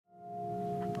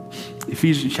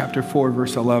Ephesians chapter 4,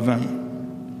 verse 11.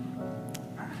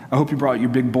 I hope you brought your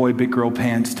big boy, big girl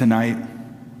pants tonight.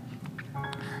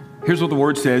 Here's what the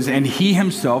word says. And he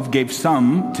himself gave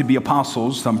some to be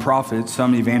apostles, some prophets,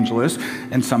 some evangelists,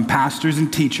 and some pastors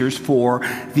and teachers for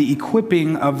the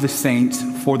equipping of the saints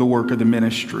for the work of the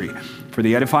ministry, for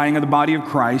the edifying of the body of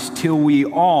Christ, till we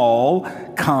all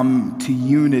come to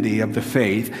unity of the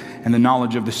faith and the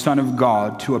knowledge of the Son of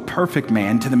God, to a perfect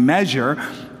man, to the measure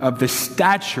of the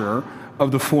stature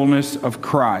of the fullness of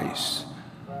Christ.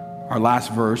 Our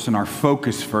last verse and our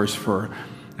focus verse for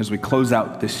as we close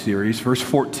out this series, verse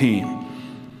 14,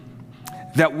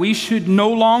 that we should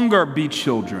no longer be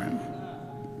children,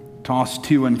 tossed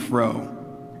to and fro,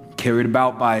 carried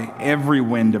about by every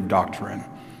wind of doctrine,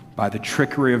 by the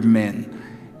trickery of men,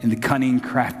 and the cunning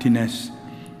craftiness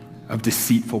of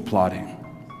deceitful plotting.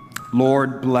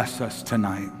 Lord, bless us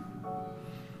tonight.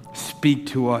 Speak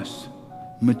to us,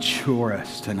 mature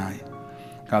us tonight.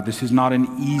 God, this is not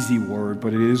an easy word,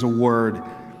 but it is a word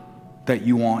that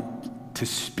you want to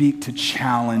speak, to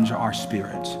challenge our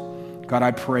spirits. God,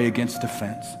 I pray against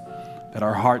offense, that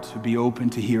our hearts would be open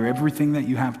to hear everything that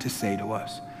you have to say to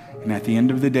us. And at the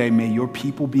end of the day, may your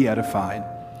people be edified.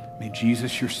 May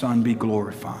Jesus, your Son, be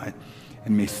glorified.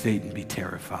 And may Satan be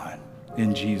terrified.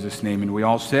 In Jesus' name. And we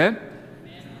all said,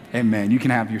 Amen. You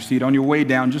can have your seat. On your way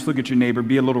down, just look at your neighbor.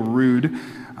 Be a little rude.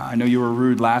 I know you were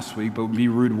rude last week, but be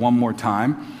rude one more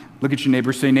time. Look at your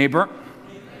neighbor. Say, neighbor,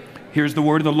 here's the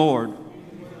word of the Lord.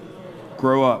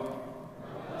 Grow up.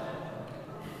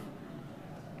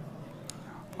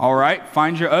 All right,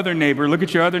 find your other neighbor. Look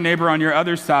at your other neighbor on your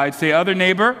other side. Say, other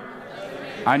neighbor,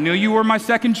 I knew you were my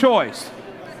second choice,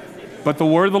 but the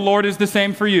word of the Lord is the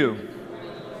same for you.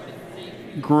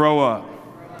 Grow up.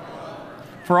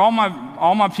 For all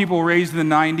my people raised in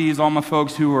the 90s, all my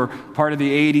folks who were part of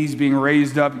the 80s being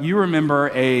raised up, you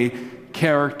remember a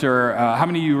character. How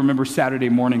many of you remember Saturday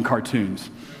morning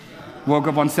cartoons? Woke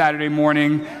up on Saturday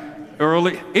morning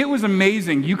early. It was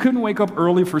amazing. You couldn't wake up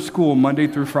early for school Monday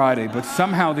through Friday, but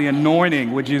somehow the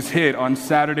anointing would just hit on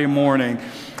Saturday morning,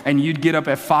 and you'd get up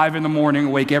at 5 in the morning,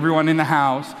 wake everyone in the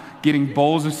house, getting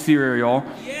bowls of cereal.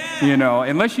 Yeah. You know,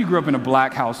 unless you grew up in a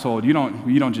black household, you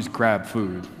don't just grab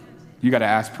food. You got to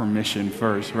ask permission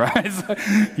first, right? So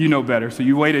you know better. So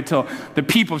you waited till the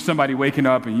peep of somebody waking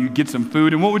up and you get some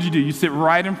food. And what would you do? You sit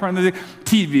right in front of the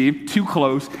TV, too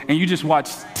close, and you just watch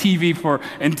TV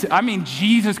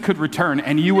Jesus could return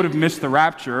and you would have missed the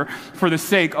rapture for the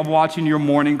sake of watching your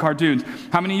morning cartoons.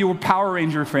 How many of you were Power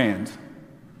Ranger fans?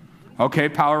 Okay,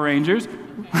 Power Rangers.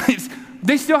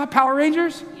 They still have Power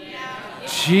Rangers? Yeah.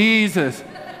 Jesus.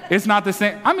 It's not the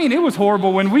same. I mean, it was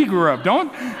horrible when we grew up.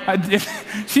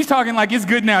 She's talking like it's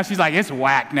good now. She's like, it's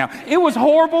whack now. It was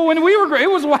horrible when we were, it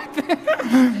was whack.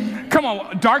 Come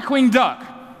on, Darkwing Duck.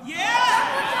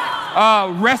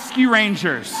 Yeah. Rescue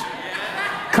Rangers.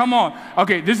 Yeah. Come on.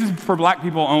 Okay, this is for black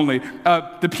people only.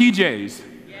 The PJs.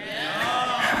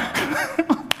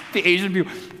 Yeah. The Asian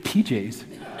people. PJs?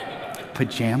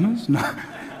 Pajamas? No.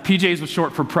 PJs was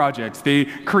short for projects. They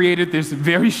created this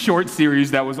very short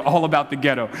series that was all about the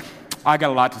ghetto. I got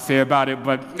a lot to say about it,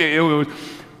 but it was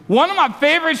one of my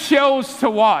favorite shows to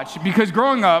watch because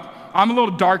growing up, I'm a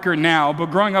little darker now,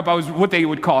 but growing up, I was what they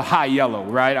would call high yellow,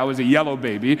 right? I was a yellow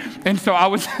baby. And so I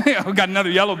got another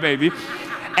yellow baby.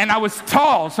 And I was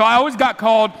tall, so I always got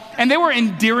called, and they were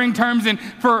endearing terms. And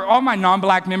for all my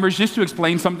non-black members, just to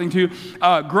explain something to you,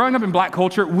 growing up in black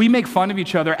culture, we make fun of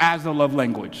each other as a love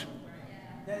language.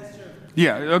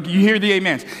 Yeah, you hear the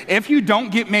amens. If you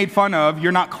don't get made fun of,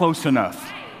 you're not close enough.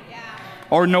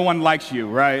 Or no one likes you,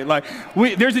 right? Like,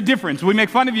 there's a difference. We make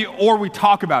fun of you or we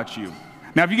talk about you.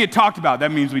 Now, if you get talked about,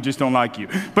 that means we just don't like you.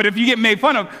 But if you get made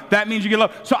fun of, that means you get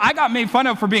loved. So I got made fun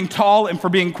of for being tall and for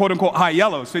being, quote unquote, high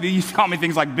yellow. So they used to call me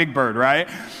things like Big Bird, right?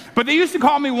 But they used to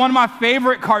call me one of my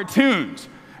favorite cartoons.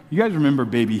 You guys remember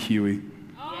Baby Huey?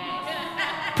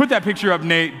 Put that picture up,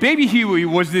 Nate. Baby Huey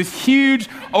was this huge,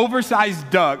 oversized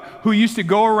duck who used to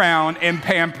go around in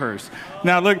Pampers.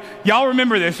 Now, look, y'all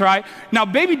remember this, right? Now,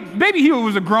 baby Huey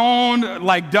was a grown,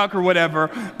 duck or whatever,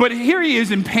 but here he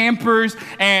is in Pampers,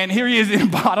 and here he is in a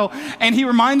bottle, and he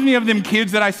reminds me of them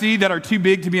kids that I see that are too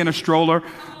big to be in a stroller.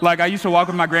 Like, I used to walk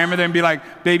with my grandmother and be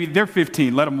like, baby, they're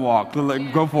 15, let them walk,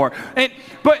 go for it.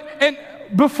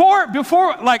 Before,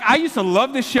 I used to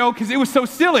love this show because it was so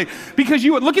silly. Because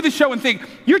you would look at the show and think,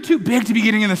 you're too big to be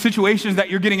getting in the situations that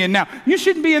you're getting in now. You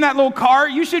shouldn't be in that little car.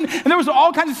 You shouldn't. And there was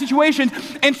all kinds of situations.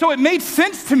 And so it made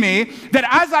sense to me that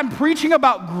as I'm preaching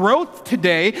about growth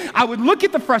today, I would look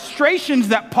at the frustrations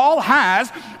that Paul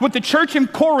has with the church in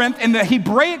Corinth and the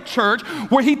Hebraic church,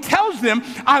 where he tells them,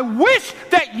 I wish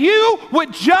that you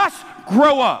would just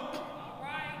grow up.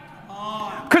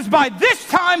 because by this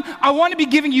time, I want to be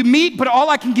giving you meat, but all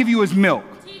I can give you is milk.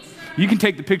 You can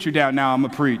take the picture down now. I'm going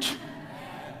to preach.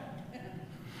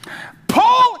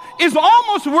 Paul is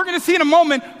almost, we're going to see in a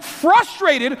moment,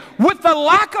 frustrated with the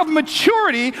lack of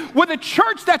maturity with a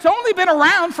church that's only been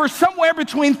around for somewhere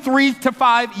between 3 to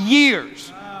 5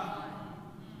 years.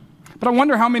 But I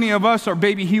wonder how many of us are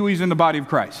baby Hueys in the body of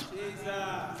Christ.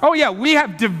 Oh yeah, we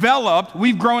have developed,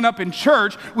 we've grown up in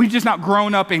church, we've just not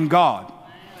grown up in God.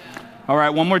 All right,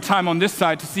 one more time on this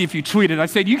side to see if you tweeted. I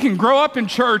said, you can grow up in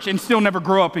church and still never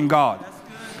grow up in God.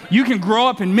 You can grow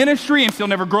up in ministry and still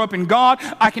never grow up in God.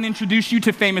 I can introduce you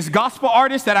to famous gospel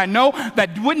artists that I know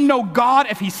that wouldn't know God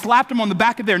if he slapped them on the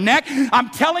back of their neck. I'm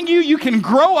telling you, you can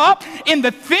grow up in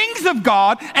the things of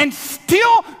God and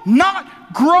still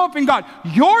not grow up in God.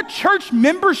 Your church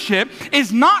membership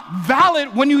is not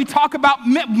valid when you talk about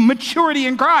maturity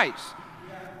in Christ.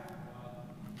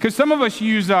 Because some of us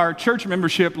use our church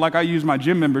membership like I use my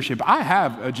gym membership. I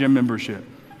have a gym membership.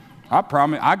 I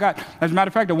promise. As a matter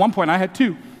of fact, at one point I had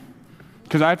 2.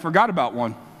 Because I had forgot about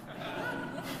one.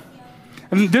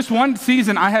 And this one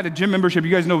season, I had a gym membership. You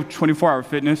guys know 24-hour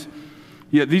fitness?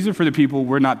 Yeah, these are for the people,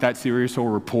 we're not that serious or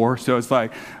we're poor. So it's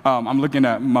like, I'm looking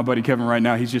at my buddy Kevin right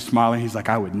now. He's just smiling. He's like,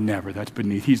 I would never. That's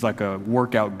beneath. He's like a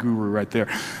workout guru right there.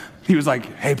 He was like,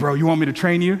 hey, bro, you want me to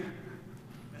train you?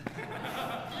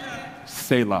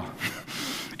 Selah.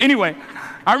 Anyway,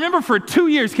 I remember for 2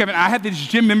 years, Kevin, I had this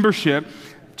gym membership,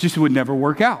 just would never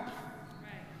work out.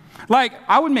 Like,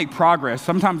 I would make progress.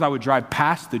 Sometimes I would drive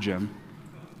past the gym.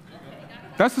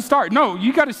 That's the start. No,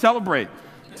 you got to celebrate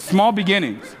small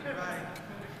beginnings.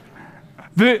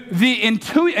 In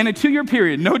a 2-year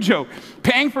period, no joke,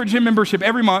 paying for a gym membership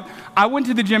every month, I went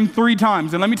to the gym 3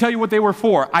 times. And let me tell you what they were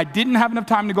for. I didn't have enough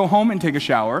time to go home and take a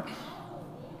shower.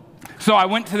 So I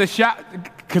went to the shower,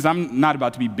 because I'm not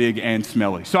about to be big and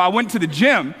smelly. So I went to the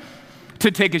gym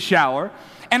to take a shower.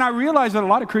 And I realized that a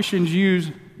lot of Christians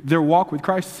use their walk with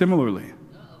Christ similarly.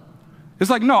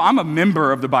 It's like, no, I'm a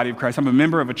member of the body of Christ. I'm a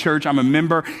member of a church. I'm a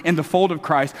member in the fold of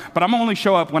Christ, but I'm only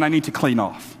show up when I need to clean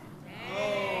off.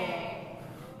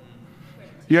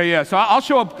 Yeah. So I'll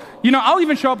show up, I'll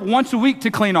even show up once a week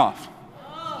to clean off.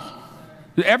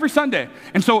 Every Sunday.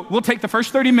 And so we'll take the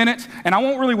first 30 minutes, and I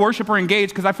won't really worship or engage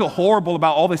because I feel horrible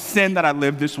about all the sin that I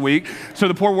lived this week. So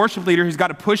the poor worship leader has got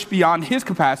to push beyond his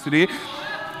capacity.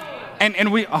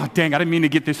 And we, oh dang, I didn't mean to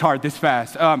get this hard this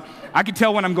fast. I can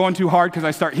tell when I'm going too hard because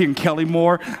I start hearing Kelly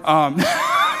more. But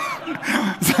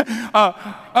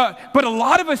a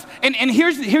lot of us, and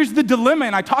here's the dilemma,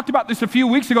 and I talked about this a few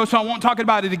weeks ago, so I won't talk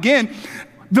about it again.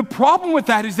 The problem with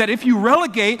that is that if you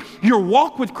relegate your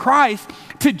walk with Christ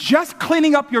to just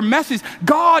cleaning up your messes,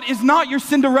 God is not your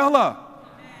Cinderella.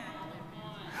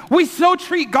 We so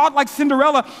treat God like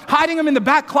Cinderella, hiding him in the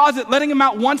back closet, letting him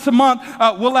out once a month.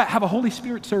 We'll have a Holy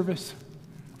Spirit service.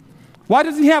 Why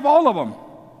doesn't he have all of them?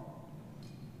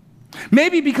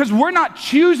 Maybe because we're not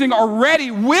choosing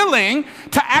already, willing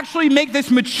to actually make this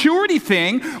maturity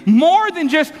thing more than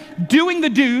just doing the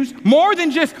do's, more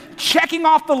than just checking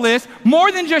off the list,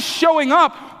 more than just showing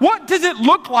up. What does it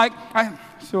look like?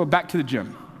 So back to the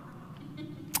gym.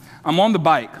 I'm on the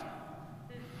bike.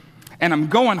 And I'm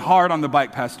going hard on the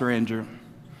bike, Pastor Andrew.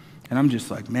 And I'm just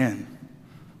like, man,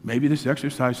 maybe this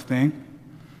exercise thing,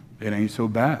 it ain't so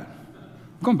bad.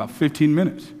 I'm going about 15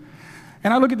 minutes.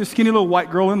 And I look at the skinny little white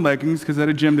girl in leggings, because at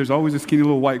a gym there's always a skinny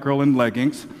little white girl in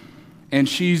leggings. And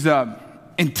she's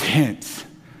intense.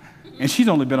 And she's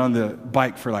only been on the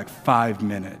bike for like 5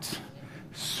 minutes,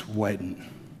 sweating.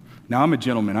 Now, I'm a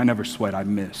gentleman. I never sweat. I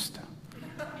missed.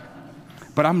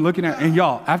 But I'm looking at, and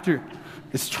y'all, after...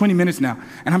 It's 20 minutes now,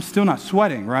 and I'm still not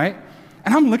sweating, right?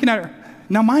 And I'm looking at her.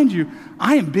 Now, mind you,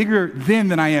 I am bigger then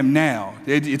than I am now.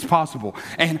 It's possible.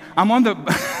 And I'm on the...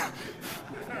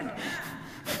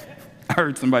 I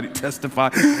heard somebody testify.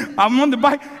 I'm on the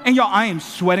bike, and y'all, I am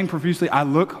sweating profusely. I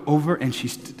look over, and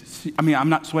I'm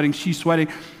not sweating. She's sweating.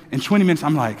 In 20 minutes,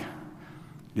 I'm like,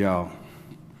 yo,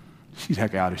 she's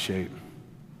heck out of shape.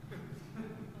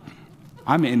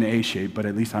 I'm in A shape, but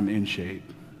at least I'm in shape.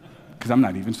 Because I'm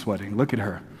not even sweating. Look at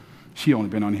her. She only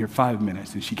been on here 5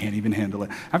 minutes, and she can't even handle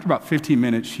it. After about 15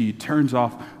 minutes, she turns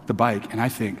off the bike, and I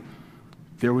think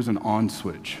there was an on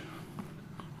switch.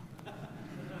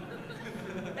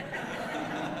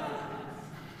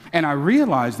 And I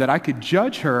realized that I could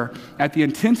judge her at the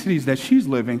intensities that she's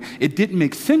living. It didn't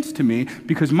make sense to me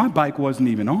because my bike wasn't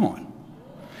even on.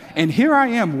 And here I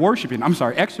am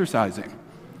exercising,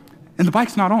 and the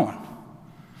bike's not on.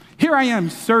 Here I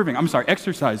am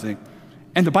exercising,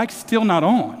 and the bike's still not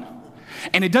on.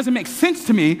 And it doesn't make sense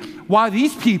to me why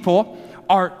these people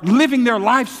are living their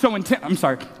lives so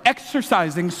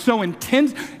exercising so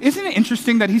intense. Isn't it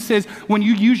interesting that he says when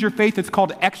you use your faith, it's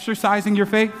called exercising your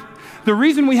faith? The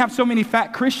reason we have so many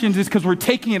fat Christians is because we're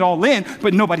taking it all in,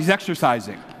 but nobody's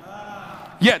exercising.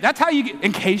 Yeah, that's how you get,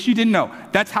 in case you didn't know,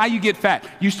 that's how you get fat.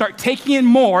 You start taking in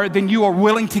more than you are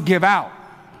willing to give out.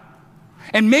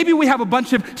 And maybe we have a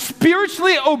bunch of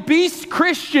spiritually obese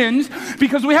Christians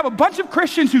because we have a bunch of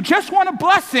Christians who just want a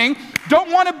blessing,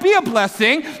 don't want to be a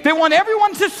blessing. They want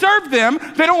everyone to serve them.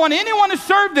 They don't want anyone to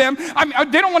serve them.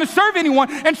 They don't want to serve anyone.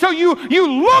 And so you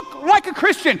look like a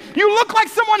Christian. You look like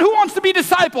someone who wants to be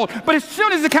discipled. But as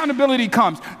soon as accountability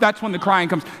comes, that's when the crying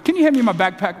comes. Can you hand me my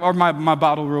backpack or my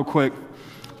bottle real quick?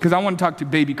 Because I want to talk to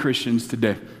baby Christians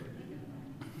today.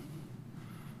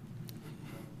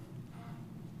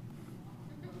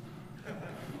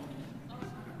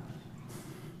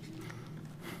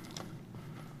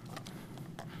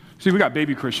 See, we got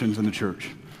baby Christians in the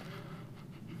church.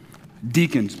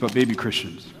 Deacons, but baby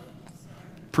Christians.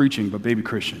 Preaching, but baby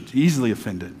Christians. Easily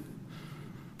offended.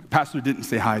 Pastor didn't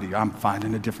say hi to you. I'm fine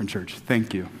in a different church.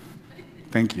 Thank you.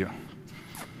 Thank you.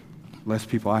 Less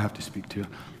people I have to speak to.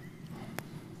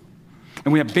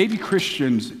 And we have baby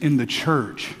Christians in the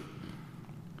church.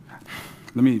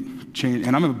 Let me change,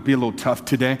 and I'm going to be a little tough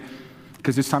today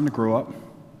because it's time to grow up.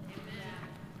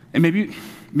 And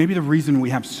maybe the reason we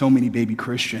have so many baby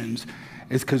Christians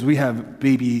is because we have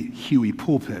baby Huey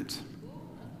pulpits.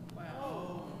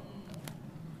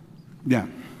 Yeah.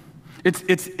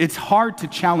 It's hard to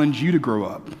challenge you to grow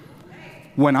up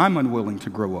when I'm unwilling to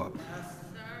grow up.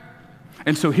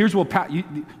 And so here's what,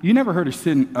 you never heard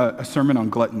a sermon on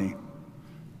gluttony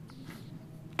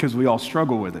because we all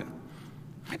struggle with it.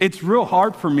 It's real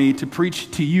hard for me to preach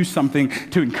to you something,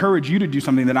 to encourage you to do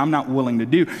something that I'm not willing to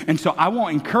do. And so I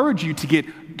won't encourage you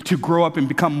to grow up and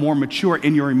become more mature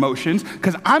in your emotions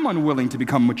because I'm unwilling to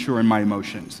become mature in my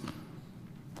emotions.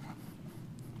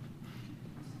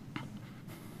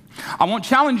 I won't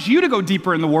challenge you to go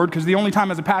deeper in the Word because the only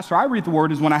time as a pastor I read the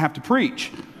Word is when I have to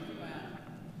preach.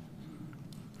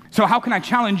 So how can I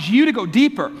challenge you to go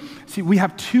deeper? See, we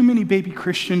have too many baby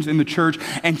Christians in the church,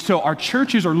 and so our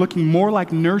churches are looking more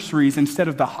like nurseries instead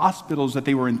of the hospitals that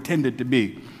they were intended to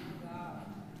be.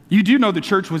 You do know the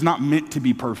church was not meant to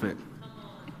be perfect.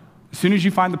 As soon as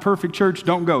you find the perfect church,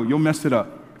 don't go. You'll mess it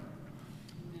up.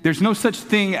 There's no such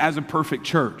thing as a perfect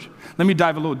church. Let me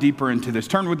dive a little deeper into this.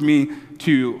 Turn with me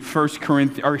to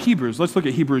Hebrews. Let's look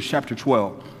at Hebrews chapter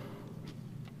 12.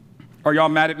 Are y'all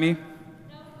mad at me?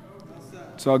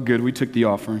 It's all good. We took the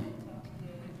offering.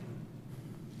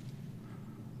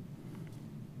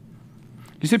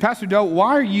 You say, Pastor Del,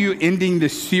 why are you ending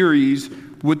this series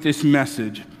with this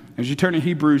message? As you turn to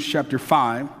Hebrews chapter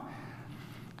 5,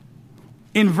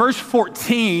 in verse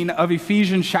 14 of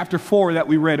Ephesians chapter 4 that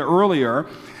we read earlier,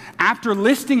 after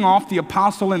listing off the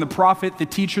apostle and the prophet, the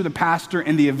teacher, the pastor,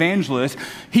 and the evangelist,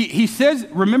 he says,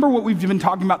 remember what we've been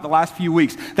talking about the last few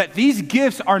weeks, that these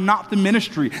gifts are not the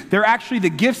ministry. They're actually the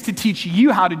gifts to teach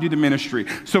you how to do the ministry.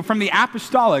 So from the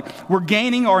apostolic, we're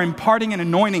gaining or imparting an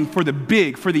anointing for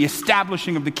the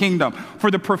establishing of the kingdom. For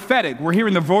the prophetic, we're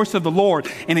hearing the voice of the Lord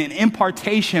and an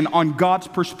impartation on God's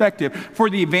perspective.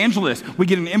 For the evangelist, we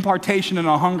get an impartation and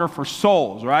a hunger for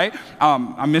souls, right?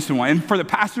 I'm missing one. And for the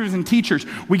pastors and teachers,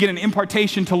 we get an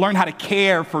impartation to learn how to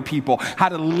care for people, how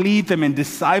to lead them and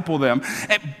disciple them.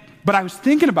 But I was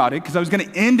thinking about it because I was going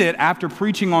to end it after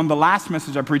preaching on the last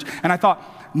message I preached, and I thought,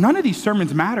 none of these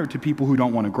sermons matter to people who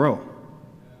don't want to grow.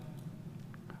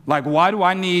 Like, why do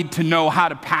I need to know how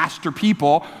to pastor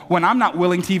people when I'm not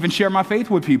willing to even share my faith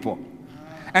with people?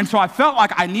 And so I felt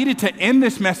like I needed to end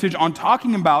this message on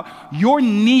talking about your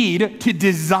need to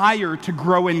desire to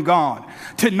grow in God,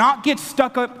 to not get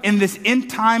stuck up in this end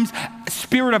times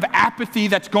spirit of apathy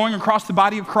that's going across the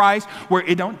body of Christ where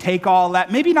it don't take all that.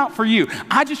 Maybe not for you.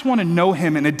 I just want to know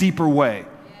him in a deeper way.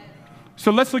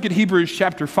 So let's look at Hebrews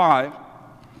chapter 5.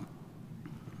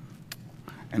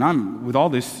 And with all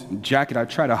this jacket, I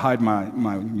try to hide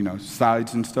my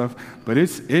sides and stuff, but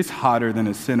it's hotter than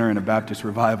a sinner in a Baptist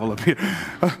revival up here.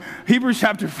 Hebrews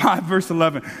chapter 5, verse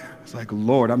 11. It's like,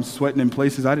 Lord, I'm sweating in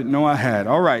places I didn't know I had.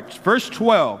 All right, verse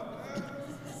 12.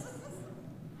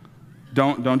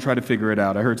 Don't try to figure it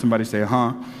out. I heard somebody say,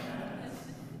 huh?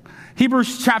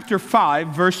 Hebrews chapter 5,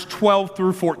 verse 12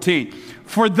 through 14.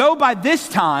 For though by this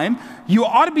time you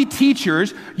ought to be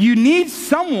teachers, you need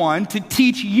someone to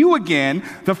teach you again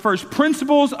the first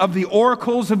principles of the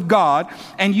oracles of God,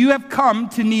 and you have come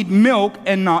to need milk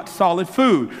and not solid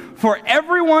food. For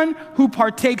everyone who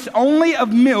partakes only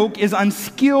of milk is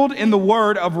unskilled in the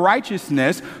word of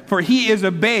righteousness, for he is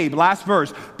a babe. Last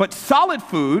verse. But solid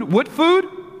food, what food?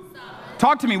 Solid.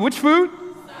 Talk to me, which food?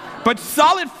 But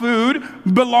solid food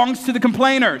belongs to the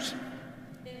complainers.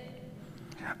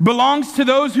 Belongs to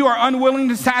those who are unwilling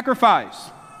to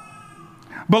sacrifice.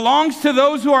 Belongs to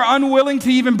those who are unwilling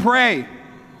to even pray.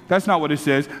 That's not what it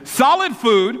says. Solid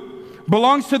food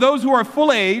belongs to those who are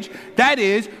full age, that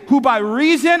is, who by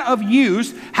reason of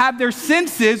use have their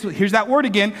senses, here's that word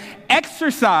again,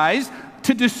 exercised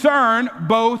to discern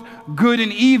both good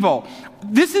and evil.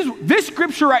 This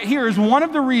scripture right here is one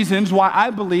of the reasons why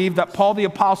I believe that Paul the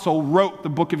Apostle wrote the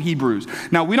book of Hebrews.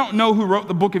 Now, we don't know who wrote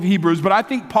the book of Hebrews, but I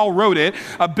think Paul wrote it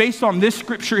based on this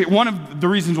scripture. One of the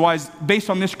reasons why is based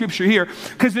on this scripture here,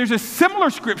 because there's a similar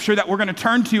scripture that we're going to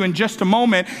turn to in just a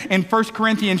moment in 1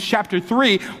 Corinthians chapter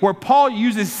 3, where Paul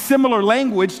uses similar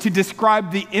language to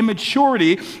describe the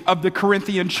immaturity of the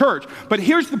Corinthian church. But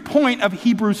here's the point of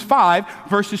Hebrews 5,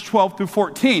 verses 12 through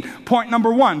 14. Point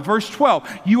number 1, verse 12,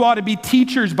 you ought to be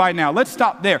teachers by now. Let's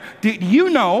stop there. Did you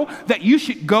know that you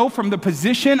should go from the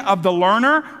position of the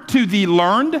learner to the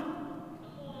learned?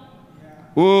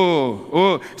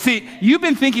 Ooh. See, you've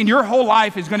been thinking your whole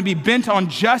life is going to be bent on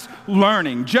just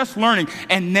learning,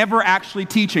 and never actually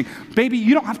teaching. Baby,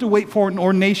 you don't have to wait for an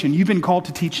ordination. You've been called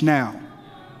to teach now.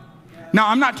 Now,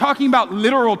 I'm not talking about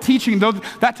literal teaching, though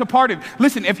that's a part of it.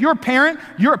 Listen, if you're a parent,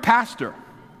 you're a pastor.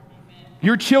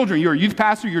 Your children, you're a youth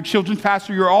pastor, you're a children's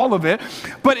pastor, you're all of it.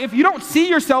 But if you don't see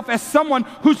yourself as someone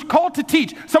who's called to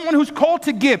teach, someone who's called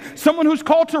to give, someone who's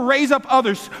called to raise up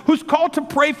others, who's called to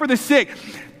pray for the sick,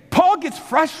 Paul gets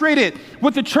frustrated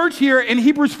with the church here in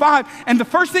Hebrews 5. And the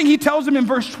first thing he tells them in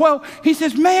verse 12, he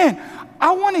says, man,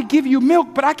 I want to give you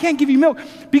milk, but I can't give you milk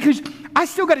because I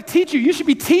still got to teach you. You should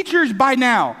be teachers by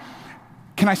now.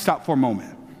 Can I stop for a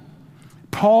moment?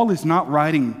 Paul is not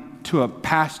writing to a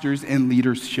pastors and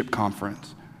leadership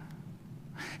conference.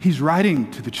 He's writing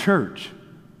to the church,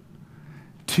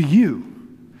 to you,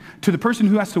 to the person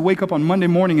who has to wake up on Monday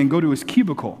morning and go to his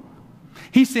cubicle.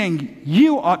 He's saying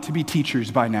you ought to be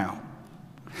teachers by now.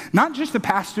 Not just the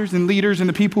pastors and leaders and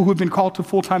the people who have been called to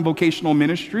full-time vocational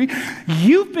ministry.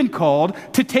 You've been called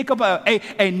to take up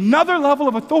another level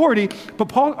of authority. But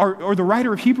Paul, or the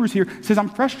writer of Hebrews here, says, I'm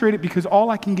frustrated because all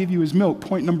I can give you is milk.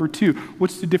 Point number 2,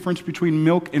 what's the difference between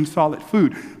milk and solid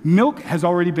food? Milk has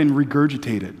already been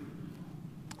regurgitated.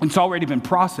 It's already been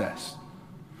processed.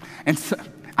 And so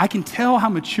I can tell how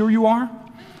mature you are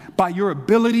by your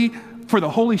ability for the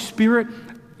Holy Spirit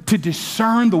to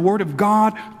discern the Word of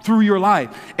God through your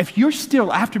life. If you're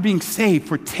still, after being saved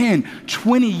for 10,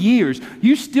 20 years,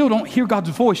 you still don't hear God's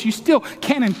voice, you still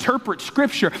can't interpret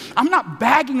Scripture, I'm not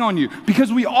bagging on you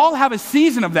because we all have a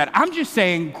season of that. I'm just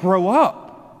saying, grow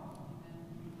up.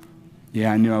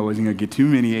 Yeah, I knew I wasn't going to get too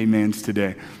many amens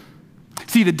today.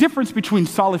 See, the difference between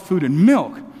solid food and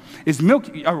milk is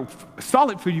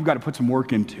solid food, you've got to put some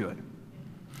work into it.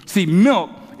 See,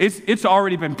 milk, it's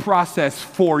already been processed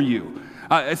for you.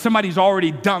 Somebody's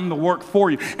already done the work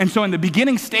for you. And so in the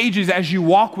beginning stages, as you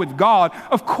walk with God,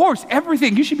 of course,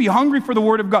 everything, you should be hungry for the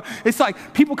Word of God. It's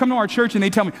like people come to our church and they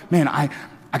tell me, man, I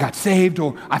got saved,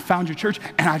 or I found your church,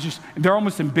 and they're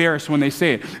almost embarrassed when they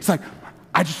say it. It's like,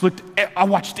 I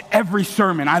watched every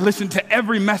sermon. I listened to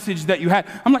every message that you had.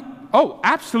 I'm like, oh,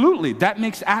 absolutely. That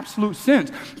makes absolute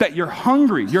sense that you're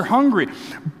hungry.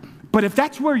 But if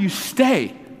that's where you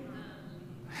stay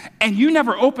and you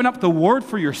never open up the Word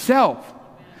for yourself,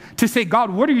 to say, God,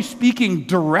 what are you speaking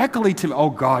directly to me? Oh,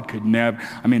 God could never.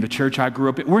 The church I grew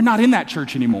up in, we're not in that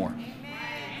church anymore.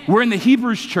 We're in the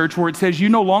Hebrews church where it says you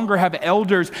no longer have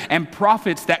elders and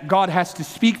prophets that God has to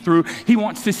speak through. He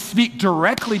wants to speak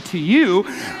directly to you.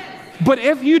 But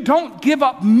if you don't give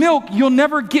up milk, you'll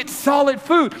never get solid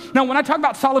food. Now, when I talk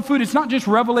about solid food, it's not just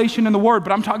revelation in the Word,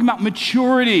 but I'm talking about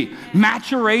maturity,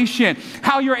 maturation,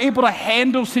 how you're able to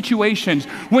handle situations.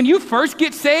 When you first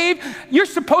get saved, you're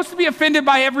supposed to be offended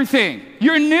by everything.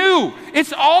 You're new.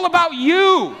 It's all about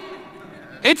you.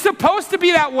 It's supposed to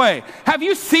be that way. Have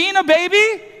you seen a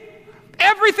baby?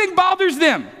 Everything bothers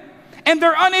them, and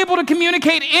they're unable to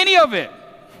communicate any of it.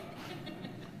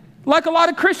 Like a lot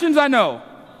of Christians I know.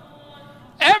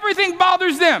 Everything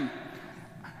bothers them.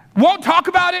 Won't talk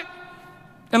about it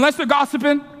unless they're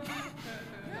gossiping.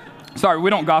 Sorry, we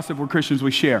don't gossip. We're Christians.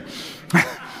 We share.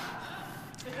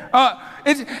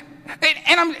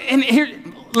 Here,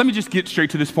 let me just get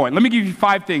straight to this point. Let me give you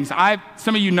 5 things.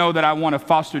 Some of you know that I want to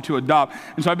foster to adopt,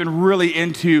 and so I've been really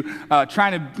into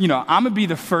trying to, I'm going to be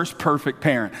the first perfect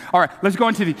parent. All right, let's go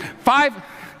into the 5.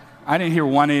 I didn't hear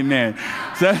one amen.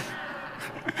 So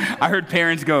I heard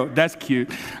parents go, that's cute.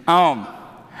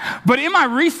 But in my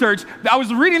research, I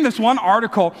was reading this one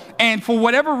article, and for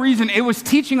whatever reason, it was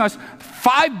teaching us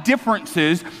 5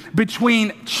 differences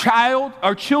between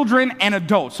children and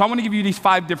adults. So I want to give you these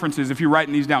 5 differences if you're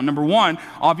writing these down. Number 1,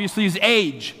 obviously, is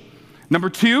age. Number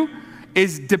 2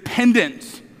 is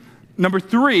dependence. Number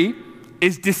 3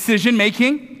 is decision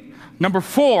making. Number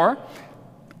 4,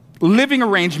 living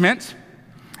arrangements.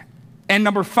 And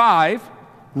number 5,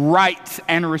 rights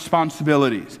and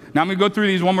responsibilities. Now I'm going to go through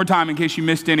these one more time in case you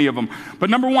missed any of them. But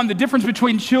number 1, the difference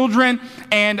between children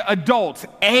and adults,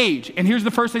 age. And here's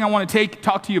the first thing I want to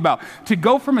talk to you about. To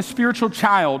go from a spiritual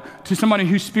child to somebody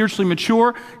who's spiritually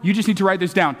mature, you just need to write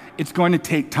this down. It's going to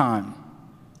take time.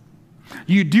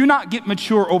 You do not get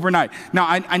mature overnight. Now,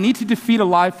 I need to defeat a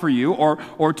lie for you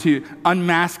or to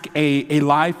unmask a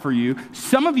lie for you.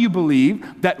 Some of you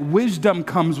believe that wisdom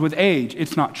comes with age.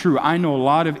 It's not true. I know a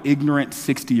lot of ignorant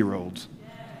 60-year-olds.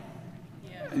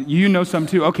 You know some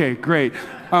too? Okay, great.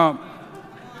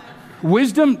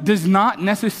 Wisdom does not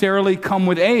necessarily come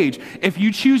with age. If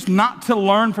you choose not to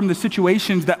learn from the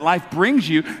situations that life brings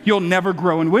you, you'll never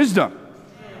grow in wisdom.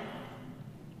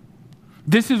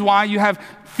 This is why you have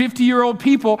 50-year-old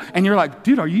people, and you're like,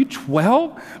 dude, are you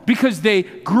 12? Because they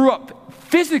grew up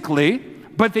physically,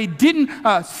 but they didn't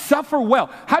suffer well.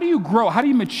 How do you grow? How do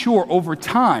you mature over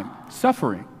time?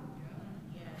 Suffering.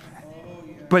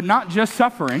 But not just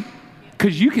suffering,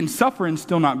 because you can suffer and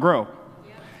still not grow.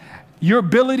 Your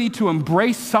ability to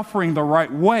embrace suffering the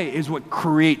right way is what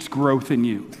creates growth in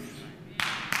you.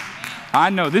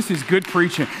 I know, this is good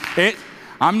preaching.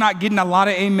 I'm not getting a lot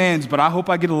of amens, but I hope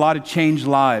I get a lot of changed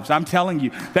lives. I'm telling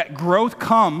you that growth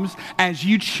comes as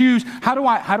you choose. How do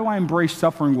I embrace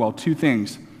suffering well? 2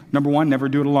 things. Number 1, never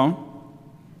do it alone.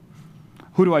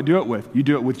 Who do I do it with? You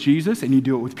do it with Jesus and you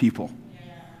do it with people.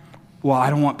 Well,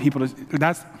 I don't want people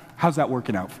to, how's that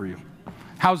working out for you?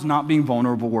 How's not being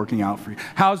vulnerable working out for you?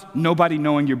 How's nobody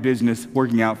knowing your business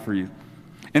working out for you?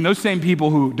 And those same people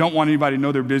who don't want anybody to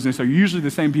know their business are usually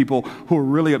the same people who are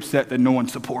really upset that no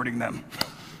one's supporting them.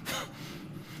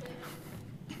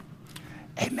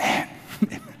 Amen.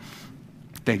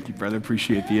 Thank you, brother.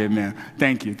 Appreciate the amen.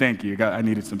 Thank you. I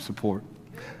needed some support.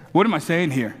 What am I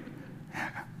saying here?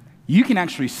 You can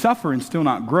actually suffer and still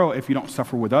not grow if you don't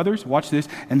suffer with others. Watch this.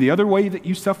 And the other way that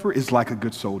you suffer is like a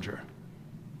good soldier.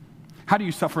 How do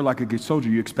you suffer like a good soldier?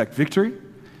 You expect victory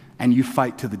and you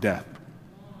fight to the death.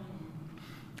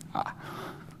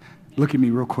 Look at me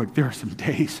real quick. There are some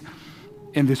days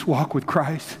in this walk with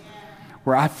Christ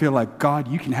where I feel like, God,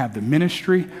 you can have the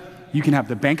ministry, you can have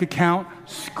the bank account,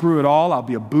 screw it all. I'll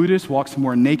be a Buddhist, walk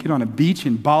somewhere naked on a beach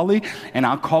in Bali, and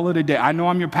I'll call it a day. I know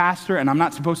I'm your pastor, and I'm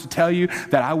not supposed to tell you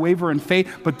that I waver in faith,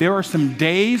 but there are some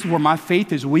days where my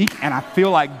faith is weak, and I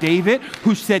feel like David,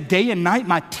 who said, day and night,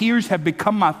 my tears have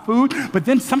become my food, but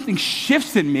then something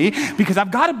shifts in me because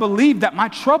I've got to believe that my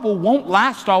trouble won't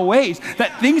last always,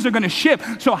 that things are going to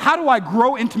shift. So how do I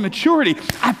grow into maturity?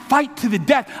 I fight to the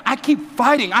death. I keep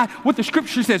fighting. What the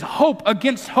scripture says, hope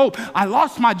against hope. I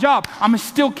lost my job. I'm going to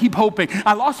still keep hoping.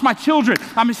 I lost my children.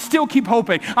 I'm going to still keep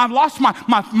hoping. I've lost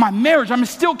my marriage. I'm going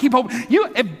to still keep hoping.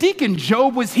 If Deacon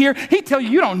Job was here, he'd tell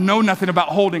you don't know nothing about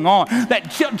holding on. That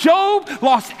Job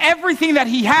lost everything that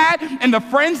he had, and the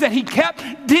friends that he kept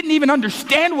didn't even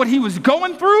understand what he was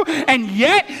going through, and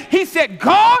yet he said,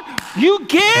 God, you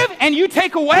give and you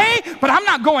take away, but I'm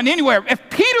not going anywhere. If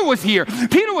Peter was here,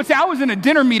 Peter would say, I was in a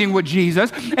dinner meeting with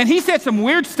Jesus, and he said some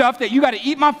weird stuff that you got to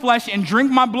eat my flesh and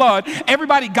drink my blood.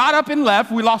 Everybody got up and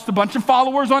left. We lost a bunch of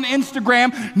followers on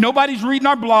Instagram. Nobody's reading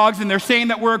our blogs, and they're saying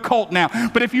that we're a cult now.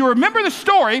 But if you remember the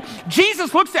story,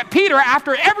 Jesus looks at Peter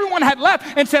after everyone had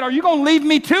left and said, are you going to leave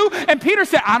me too? And Peter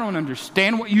said, I don't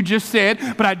understand what you just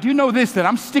said, but I do know this, that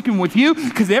I'm sticking with you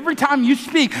because every time you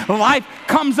speak, life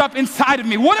comes up inside of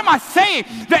me. What am I saying?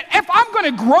 That if I'm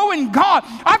going to grow in God,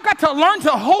 I've got to learn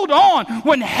to hold on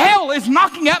when hell is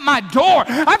knocking at my door.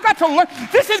 I've got to learn.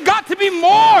 This has got to be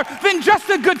more than just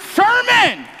a good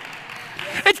sermon.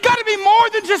 It's got to be more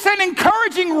than just an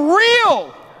encouraging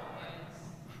reel.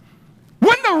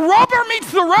 When the rubber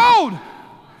meets the road,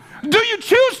 do you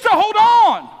choose to hold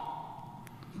on?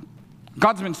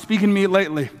 God's been speaking to me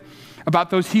lately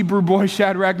about those Hebrew boys,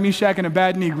 Shadrach, Meshach, and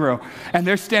Abednego, and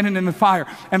they're standing in the fire.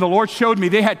 And the Lord showed me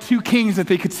they had 2 kings that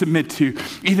they could submit to.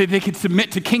 Either they could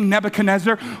submit to King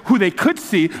Nebuchadnezzar, who they could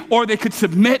see, or they could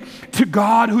submit to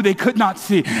God, who they could not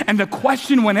see. And the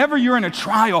question, whenever you're in a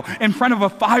trial in front of a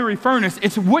fiery furnace,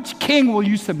 it's which king will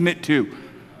you submit to?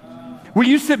 Will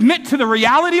you submit to the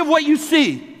reality of what you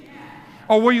see?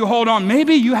 Or will you hold on?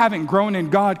 Maybe you haven't grown in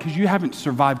God because you haven't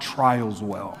survived trials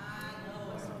well.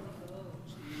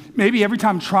 Maybe every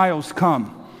time trials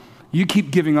come, you keep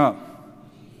giving up.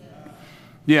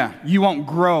 Yeah, you won't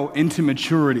grow into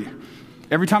maturity.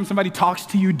 Every time somebody talks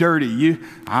to you dirty,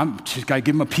 I'm just got to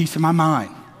give them a piece of my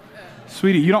mind.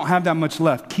 Sweetie, you don't have that much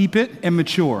left. Keep it and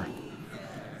mature.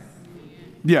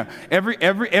 Yeah,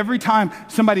 every time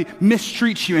somebody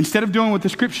mistreats you, instead of doing what the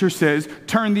scripture says,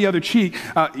 turn the other cheek,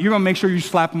 you're going to make sure you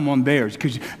slap them on theirs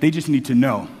because they just need to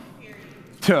know.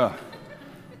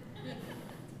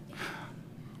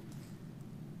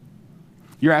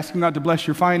 You're asking God to bless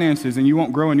your finances and you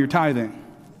won't grow in your tithing.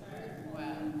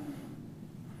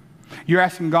 You're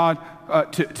asking God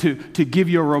to give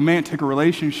you a romantic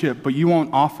relationship, but you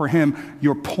won't offer him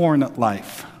your porn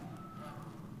life.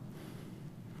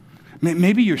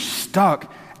 Maybe you're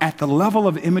stuck at the level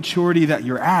of immaturity that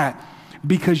you're at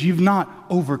because you've not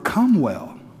overcome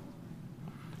well.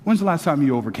 When's the last time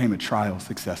you overcame a trial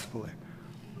successfully?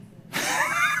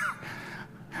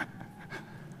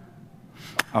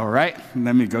 All right,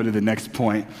 let me go to the next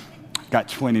point. Got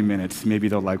 20 minutes. Maybe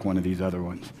they'll like one of these other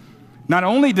ones. Not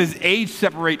only does age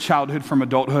separate childhood from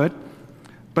adulthood,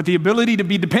 but the ability to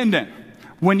be dependent.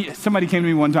 Somebody came to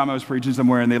me one time, I was preaching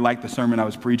somewhere, and they liked the sermon I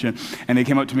was preaching, and they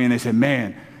came up to me and they said,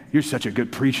 man, you're such a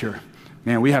good preacher.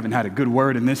 Man, we haven't had a good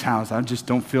word in this house. I just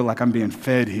don't feel like I'm being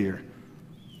fed here.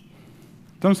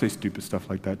 Don't say stupid stuff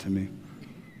like that to me.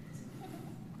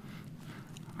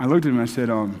 I looked at him and I said,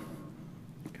 in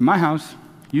my house,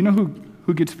 you know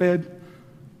who gets fed?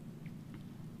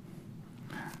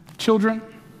 Children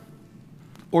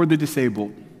or the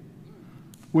disabled?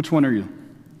 Which one are you?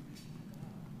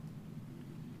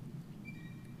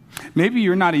 Maybe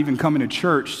you're not even coming to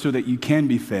church so that you can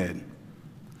be fed.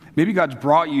 Maybe God's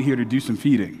brought you here to do some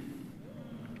feeding.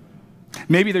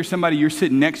 Maybe there's somebody you're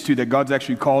sitting next to that God's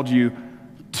actually called you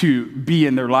to be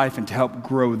in their life and to help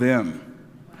grow them.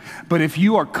 But if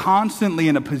you are constantly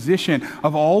in a position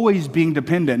of always being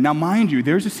dependent, now mind you,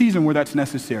 there's a season where that's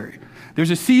necessary.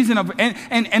 There's a season of,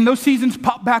 and those seasons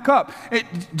pop back up.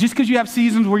 Just because you have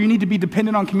seasons where you need to be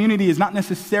dependent on community is not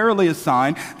necessarily a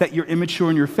sign that you're immature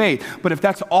in your faith. But if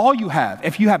that's all you have,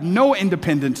 if you have no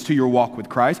independence to your walk with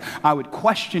Christ, I would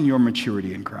question your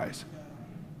maturity in Christ.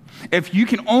 If you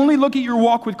can only look at your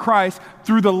walk with Christ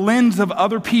through the lens of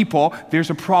other people, there's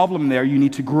a problem there. You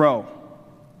need to grow.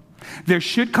 There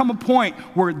should come a point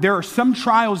where there are some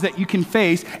trials that you can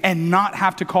face and not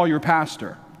have to call your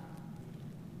pastor.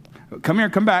 Come here,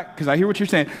 come back, because I hear what you're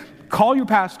saying. Call your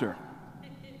pastor.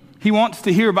 He wants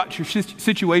to hear about your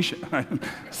situations.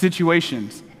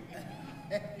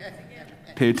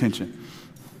 Pay attention.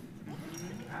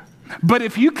 But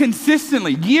if you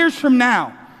consistently, years from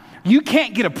now, you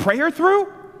can't get a prayer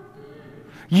through,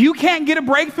 you can't get a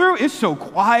breakthrough. It's so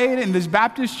quiet in this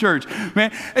Baptist church.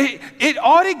 Man, it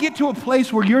ought to get to a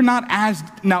place where you're not as,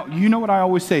 now, you know what I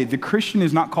always say, the Christian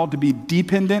is not called to be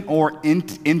dependent or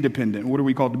independent. What are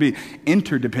we called to be?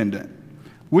 Interdependent.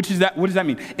 What does that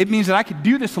mean? It means that I could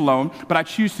do this alone, but I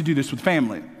choose to do this with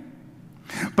family.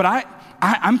 But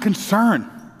I'm concerned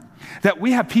that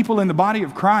we have people in the body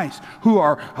of Christ who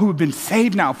have been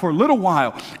saved now for a little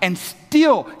while and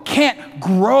still can't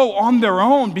grow on their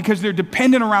own because they're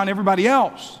dependent around everybody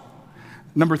else.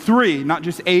 Number 3, not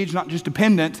just age, not just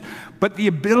dependence, but the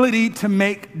ability to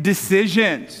make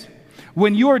decisions.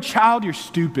 When you're a child, you're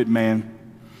stupid, man.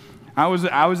 I was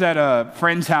at a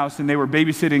friend's house and they were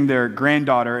babysitting their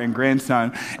granddaughter and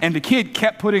grandson, and the kid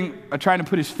kept trying to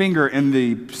put his finger in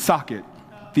the socket.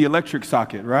 The electric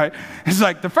socket, right? It's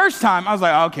like the first time I was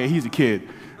like, okay, he's a kid.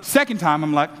 Second time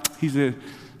I'm like, he's a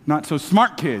not so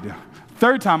smart kid.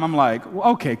 Third time I'm like,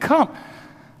 well, okay, come.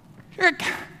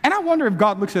 And I wonder if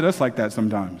God looks at us like that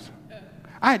sometimes.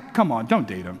 Come on, don't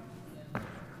date him.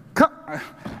 I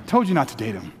told you not to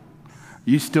date him.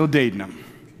 You still dating him.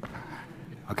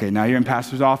 Okay, now you're in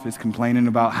pastor's office complaining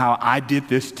about how I did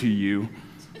this to you.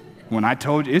 When I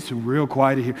told you, it's real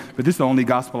quiet here, but this is the only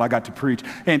gospel I got to preach.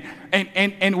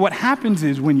 And what happens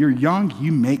is when you're young,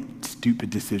 you make stupid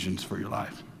decisions for your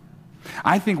life.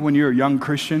 I think when you're a young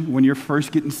Christian, when you're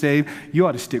first getting saved, you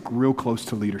ought to stick real close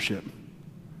to leadership.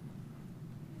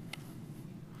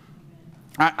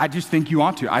 I just think you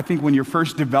ought to. I think when you're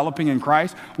first developing in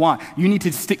Christ, why? You need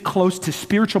to stick close to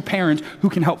spiritual parents who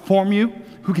can help form you,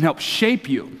 who can help shape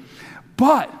you.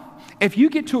 But if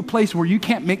you get to a place where you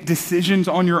can't make decisions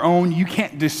on your own, you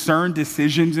can't discern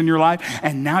decisions in your life,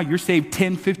 and now you're saved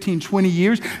 10, 15, 20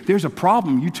 years, there's a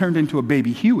problem. You turned into a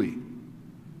baby Huey.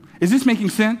 Is this making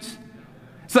sense?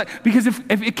 It's like, because if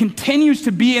it continues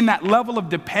to be in that level of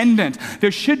dependence,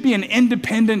 there should be an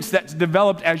independence that's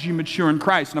developed as you mature in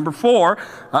Christ. Number 4,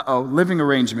 living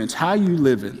arrangements. How you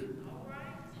living?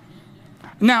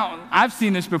 Now, I've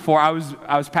seen this before. I was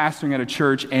pastoring at a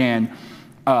church, and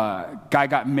guy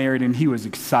got married and he was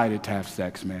excited to have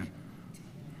sex, man.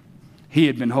 He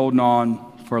had been holding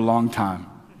on for a long time,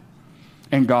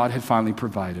 and God had finally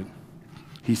provided.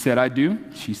 He said, I do.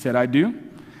 She said, I do.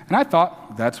 And I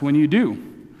thought, that's when you do.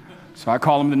 So I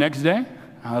called him the next day.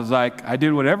 I was like, I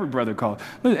did what every brother called.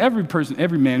 Every person,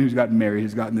 every man who's gotten married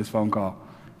has gotten this phone call.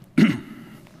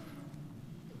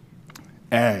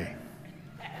 Hey.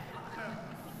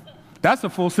 That's a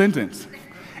full sentence.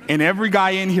 And every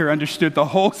guy in here understood the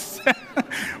whole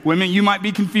Women, you might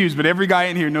be confused, but every guy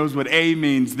in here knows what A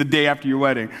means the day after your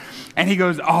wedding. And he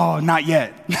goes, oh, not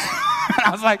yet. I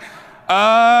was like,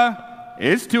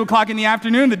 it's 2 o'clock in the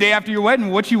afternoon, the day after your wedding.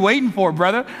 What you waiting for,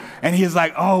 brother? And he's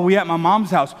like, oh, we at my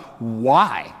mom's house.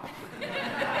 Why?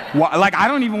 Why? Like, I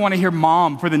don't even want to hear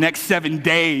mom for the next 7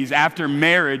 days after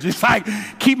marriage. It's like,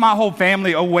 keep my whole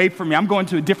family away from me. I'm going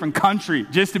to a different country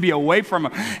just to be away from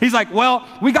her. He's like, well,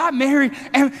 we got married,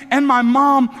 and my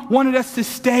mom wanted us to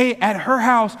stay at her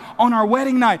house on our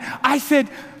wedding night. I said,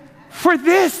 for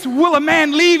this will a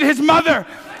man leave his mother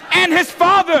and his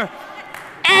father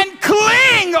and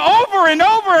cling over and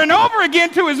over and over again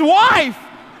to his wife.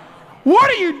 What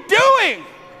are you doing?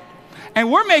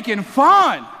 And we're making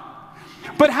fun.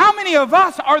 But how many of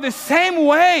us are the same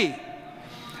way?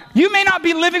 You may not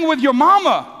be living with your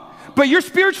mama, but you're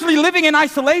spiritually living in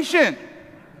isolation.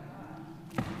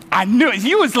 I knew it.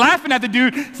 You was laughing at the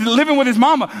dude living with his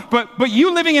mama, but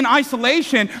you living in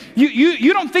isolation,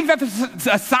 you don't think that's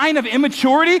a sign of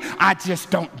immaturity? I just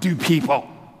don't do people.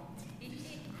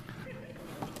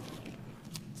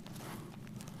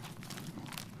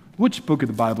 Which book of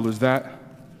the Bible is that?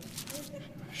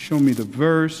 Show me the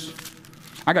verse.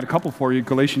 I got a couple for you.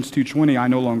 Galatians 2:20, I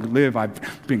no longer live.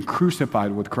 I've been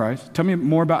crucified with Christ. Tell me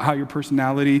more about how your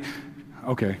personality,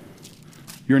 okay,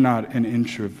 you're not an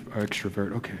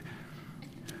extrovert, okay.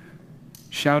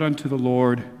 Shout unto the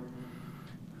Lord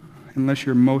unless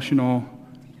your emotional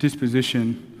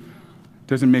disposition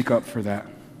doesn't make up for that.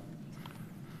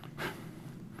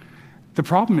 The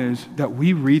problem is that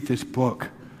we read this book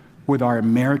with our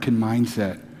American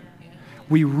mindset.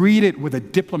 We read it with a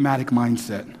diplomatic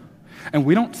mindset. And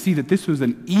we don't see that this was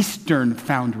an Eastern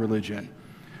found religion.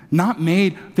 Not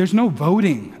made, there's no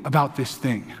voting about this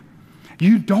thing.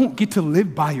 You don't get to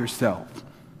live by yourself.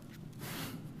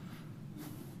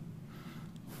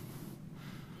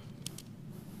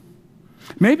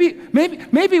 Maybe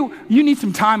you need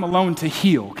some time alone to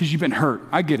heal because you've been hurt.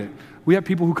 I get it. We have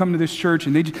people who come to this church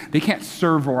and they can't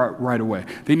serve right away.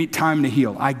 They need time to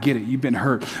heal. I get it. You've been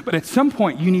hurt. But at some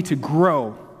point, you need to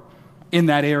grow in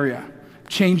that area.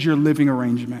 Change your living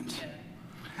arrangements.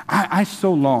 I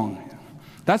so long.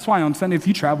 That's why on Sunday, if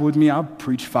you travel with me, I'll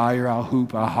preach fire, I'll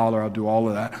hoop, I'll holler, I'll do all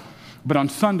of that. But on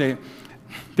Sunday,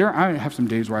 I have some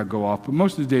days where I go off, but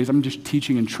most of the days I'm just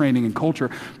teaching and training and culture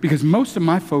because most of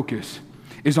my focus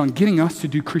is on getting us to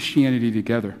do Christianity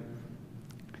together.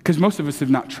 Because most of us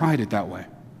have not tried it that way.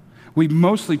 We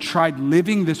mostly tried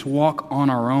living this walk on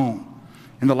our own.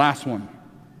 And the last one,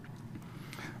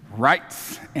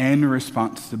 rights and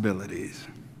responsibilities.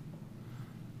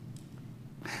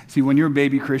 See, when you're a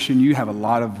baby Christian, you have a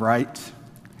lot of rights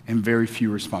and very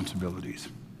few responsibilities.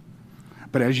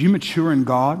 But as you mature in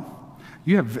God,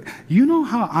 you know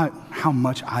how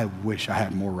much I wish I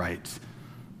had more rights.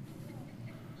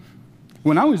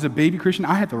 When I was a baby Christian,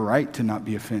 I had the right to not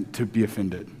be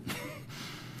offended.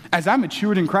 As I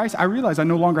matured in Christ, I realized I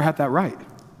no longer had that right.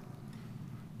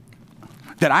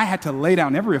 That I had to lay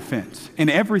down every offense and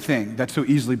everything that so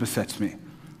easily besets me.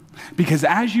 Because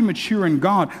as you mature in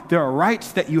God, there are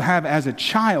rights that you have as a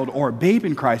child or a babe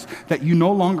in Christ that you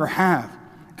no longer have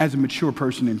as a mature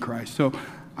person in Christ. So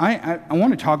I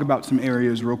want to talk about some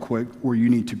areas real quick where you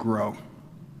need to grow.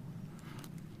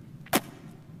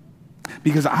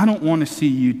 Because I don't want to see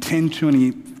you 10,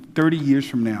 20, 30 years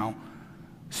from now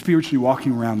spiritually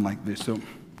walking around like this. So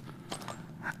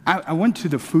I went to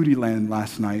the Foodie Land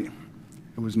last night.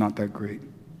 It was not that great.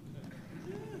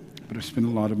 But I spent a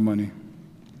lot of money.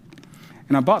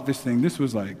 And I bought this thing. This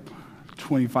was like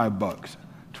 $25,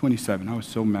 27. I was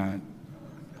so mad.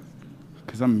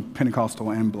 Because I'm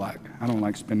Pentecostal and black. I don't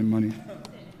like spending money.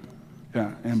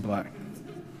 Yeah, and black.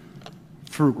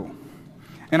 Frugal.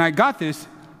 And I got this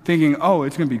thinking, oh,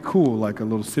 it's going to be cool, like a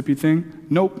little sippy thing.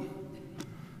 Nope.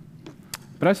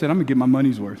 But I said, I'm going to get my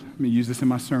money's worth. I'm going to use this in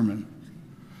my sermon.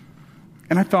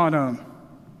 And I thought,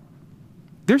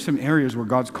 there's some areas where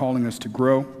God's calling us to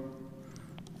grow,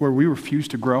 where we refuse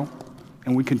to grow,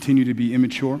 and we continue to be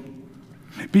immature.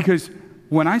 Because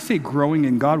when I say growing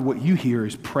in God, what you hear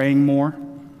is praying more,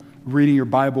 reading your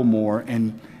Bible more,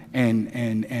 and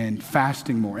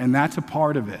fasting more. And that's a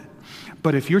part of it.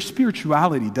 But if your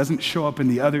spirituality doesn't show up in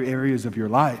the other areas of your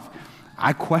life,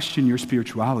 I question your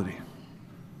spirituality.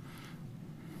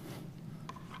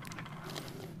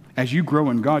 as you grow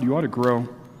in God, you ought to grow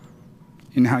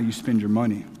in how you spend your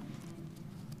money.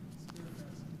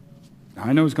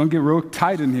 I know it's going to get real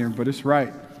tight in here, but it's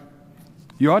right.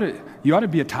 You ought to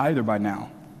be a tither by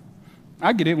now.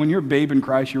 I get it. When you're a babe in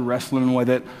Christ, you're wrestling with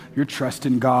it. You're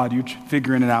trusting God. You're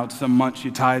figuring it out. Some months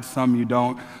you tithe, some you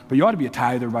don't. But you ought to be a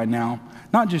tither by now.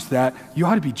 Not just that, you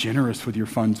ought to be generous with your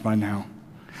funds by now.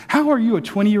 How are you a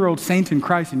 20-year-old saint in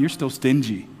Christ and you're still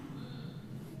stingy?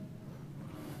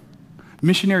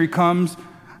 Missionary comes,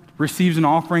 receives an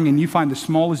offering, and you find the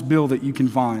smallest bill that you can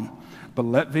find. But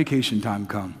let vacation time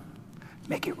come.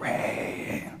 Make it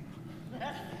rain.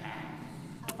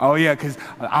 Oh, yeah, because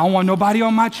I don't want nobody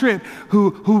on my trip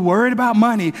who worried about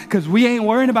money, because we ain't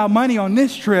worrying about money on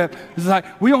this trip. It's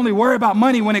like we only worry about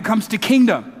money when it comes to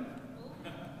kingdom.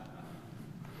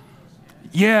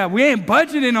 Yeah, we ain't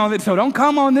budgeting on it, so don't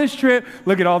come on this trip.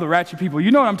 Look at all the ratchet people.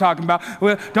 You know what I'm talking about.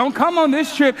 Well, don't come on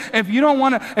this trip if you don't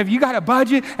want to, if you got a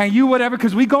budget and you whatever,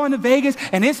 because we going to Vegas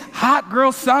and it's hot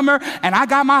girl summer and I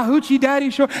got my hoochie daddy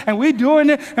show and we doing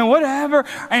it and whatever.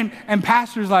 And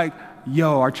pastor's like,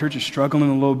 yo, our church is struggling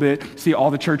a little bit. See,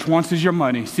 all the church wants is your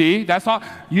money. See, that's all.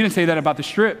 You didn't say that about the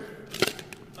strip.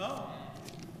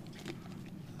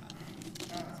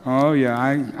 Oh,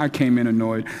 yeah, I came in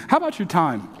annoyed. How about your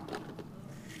time?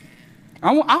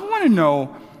 I want to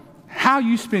know how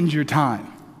you spend your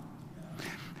time.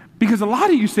 Because a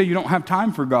lot of you say you don't have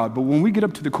time for God, but when we get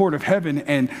up to the court of heaven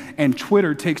and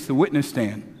Twitter takes the witness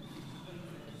stand,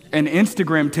 and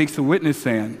Instagram takes the witness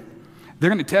stand, they're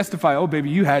going to testify, oh,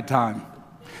 baby, you had time.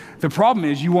 The problem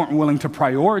is you weren't willing to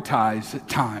prioritize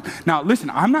time. Now,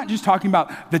 listen, I'm not just talking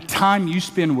about the time you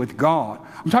spend with God.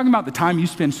 I'm talking about the time you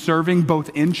spend serving both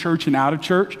in church and out of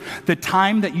church, the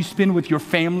time that you spend with your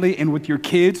family and with your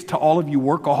kids, to all of you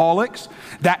workaholics.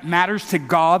 That matters to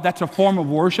God. That's a form of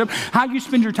worship. How you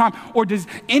spend your time, or does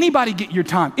anybody get your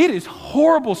time? It is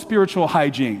horrible spiritual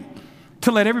hygiene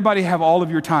to let everybody have all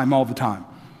of your time all the time.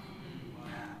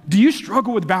 Do you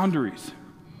struggle with boundaries?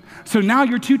 So now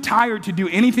you're too tired to do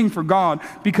anything for God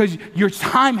because your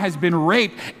time has been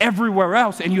raped everywhere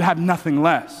else and you have nothing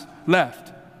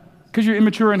left because you're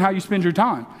immature in how you spend your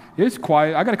time. It's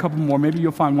quiet. I got a couple more. Maybe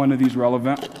you'll find one of these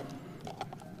relevant.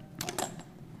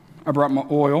 I brought my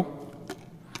oil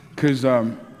because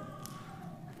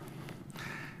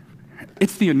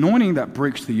it's the anointing that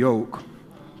breaks the yoke.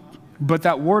 But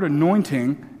that word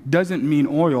anointing doesn't mean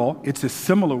oil. It's a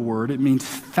similar word. It means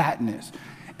fatness.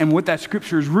 And what that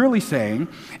scripture is really saying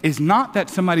is not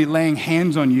that somebody laying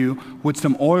hands on you with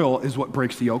some oil is what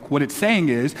breaks the yoke. What it's saying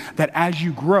is that as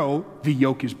you grow, the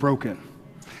yoke is broken.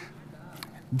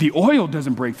 The oil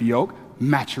doesn't break the yoke.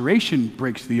 Maturation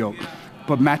breaks the yoke.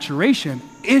 But maturation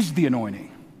is the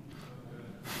anointing.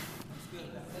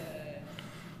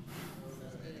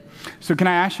 So can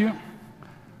I ask you,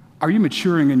 are you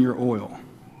maturing in your oil?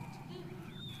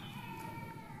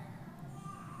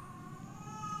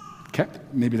 Okay,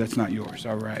 maybe that's not yours.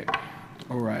 All right.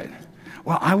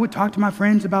 Well, I would talk to my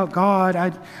friends about God.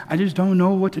 I just don't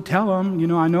know what to tell them. You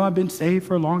know, I know I've been saved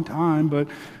for a long time, but,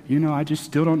 you know, I just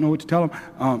still don't know what to tell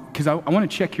them. Because I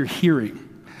want to check your hearing.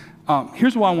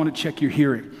 Here's why I want to check your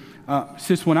hearing.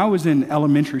 Sis, when I was in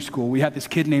elementary school, we had this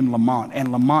kid named Lamont, and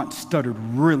Lamont stuttered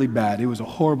really bad. It was a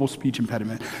horrible speech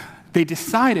impediment. They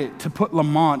decided to put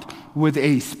Lamont with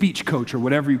a speech coach, or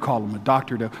whatever you call him, a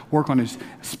doctor, to work on his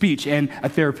speech, and a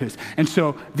therapist. And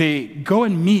so they go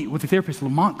and meet with the therapist.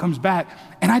 Lamont comes back,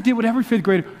 and I did what every fifth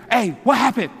grader, hey, what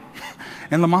happened?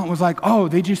 And Lamont was like, oh,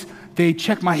 they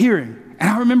checked my hearing. And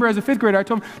I remember as a fifth grader, I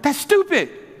told him, that's stupid.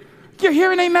 Your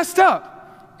hearing ain't messed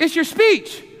up. It's your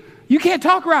speech. You can't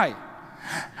talk right.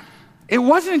 It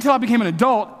wasn't until I became an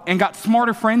adult and got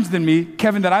smarter friends than me,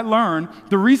 Kevin, that I learned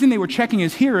the reason they were checking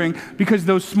his hearing, because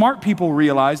those smart people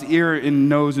realize, ear and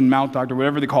nose and mouth doctor,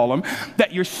 whatever they call them,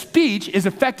 that your speech is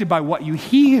affected by what you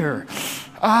hear.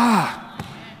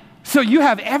 So you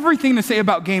have everything to say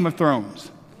about Game of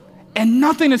Thrones and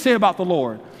nothing to say about the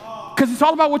Lord, because it's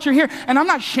all about what you're hearing. And I'm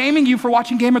not shaming you for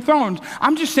watching Game of Thrones.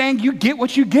 I'm just saying you get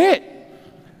what you get.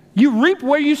 You reap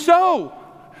where you sow.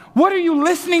 What are you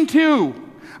listening to?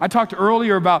 I talked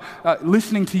earlier about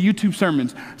listening to YouTube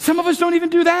sermons. Some of us don't even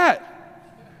do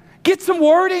that. Get some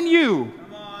word in you.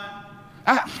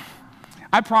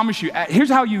 I promise you, here's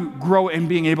how you grow in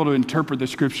being able to interpret the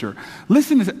scripture.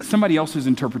 Listen to somebody else's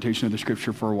interpretation of the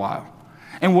scripture for a while.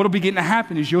 And what'll begin to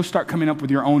happen is you'll start coming up with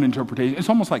your own interpretation. It's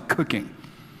almost like cooking.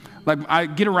 Like I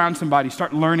get around somebody,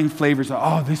 start learning flavors.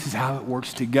 Oh, this is how it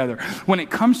works together. When it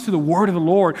comes to the word of the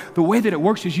Lord, the way that it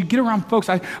works is you get around folks.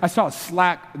 I saw a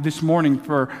Slack this morning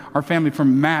for our family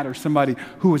from Matt or somebody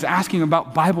who was asking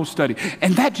about Bible study.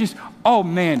 And that just, oh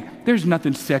man, there's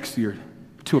nothing sexier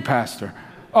to a pastor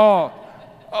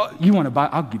You want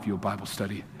I'll give you a Bible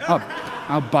study.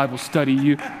 I'll Bible study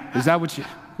you. Is that what do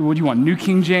you want, New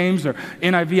King James or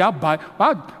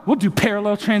NIV? We'll do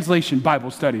parallel translation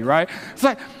Bible study, right? It's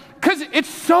like, because it's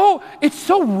so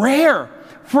rare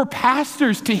for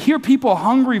pastors to hear people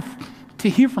hungry to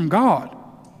hear from God.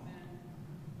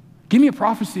 Give me a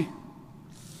prophecy.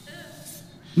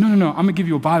 No, I'm going to give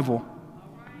you a Bible.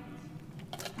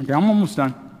 Okay, I'm almost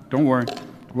done. Don't worry.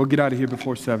 We'll get out of here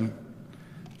before 7.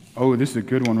 Oh, this is a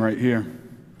good one right here.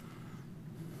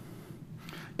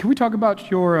 Can we talk about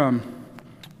your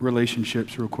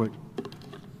relationships real quick?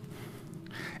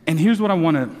 And here's what I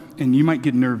want to, and you might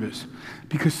get nervous,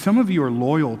 because some of you are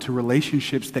loyal to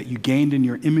relationships that you gained in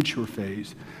your immature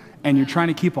phase, and you're trying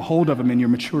to keep a hold of them in your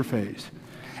mature phase,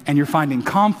 and you're finding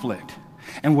conflict.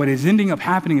 And what is ending up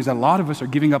happening is that a lot of us are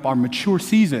giving up our mature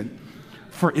season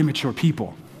for immature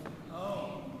people.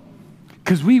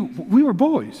 Because we were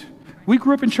boys. We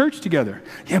grew up in church together.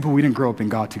 Yeah, but we didn't grow up in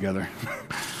God together.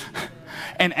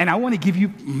 And I want to give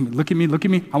you, look at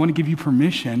me. I want to give you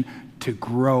permission to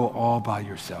grow all by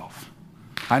yourself.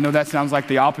 I know that sounds like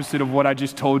the opposite of what I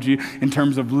just told you in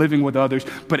terms of living with others,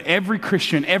 but every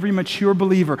Christian, every mature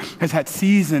believer has had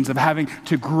seasons of having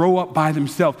to grow up by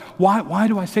themselves. Why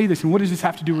do I say this, and what does this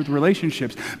have to do with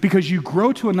relationships? Because you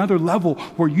grow to another level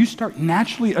where you start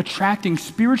naturally attracting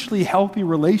spiritually healthy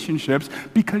relationships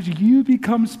because you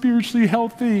become spiritually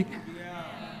healthy.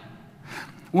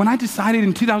 When I decided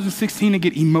in 2016 to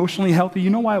get emotionally healthy, you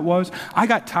know why it was? I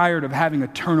got tired of having a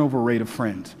turnover rate of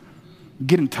friends.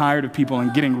 Getting tired of people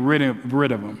and getting rid of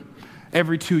them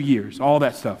every 2 years, all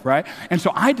that stuff, right? And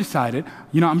so I decided,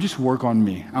 I'm just work on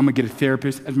me. I'm gonna get a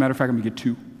therapist. As a matter of fact, I'm gonna get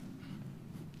 2.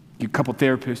 Get a couple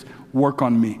therapists, work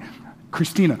on me.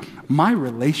 Christina, my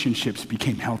relationships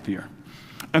became healthier.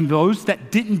 And those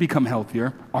that didn't become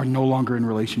healthier are no longer in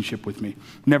relationship with me.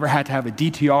 Never had to have a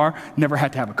DTR, never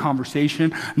had to have a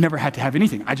conversation, never had to have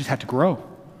anything. I just had to grow.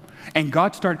 And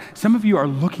God started, some of you are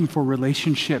looking for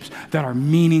relationships that are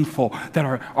meaningful, that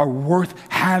are worth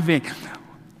having.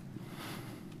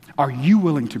 Are you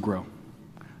willing to grow,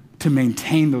 to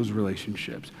maintain those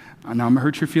relationships? Now I'm going to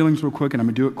hurt your feelings real quick, and I'm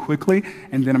going to do it quickly,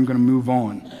 and then I'm going to move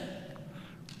on.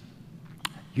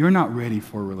 You're not ready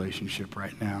for a relationship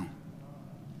right now.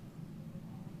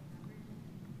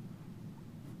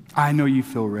 I know you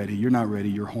feel ready. You're not ready.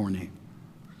 You're horny.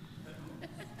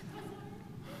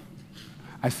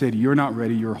 I said, you're not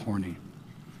ready, you're horny.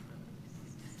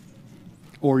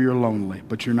 Or you're lonely,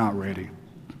 but you're not ready.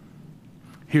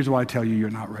 Here's why I tell you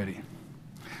you're not ready.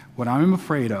 What I'm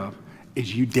afraid of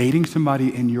is you dating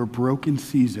somebody in your broken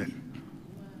season,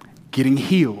 getting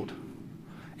healed,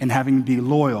 and having to be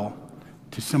loyal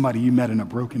to somebody you met in a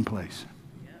broken place.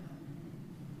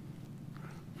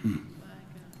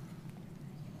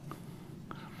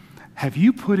 Have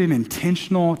you put in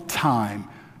intentional time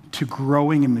to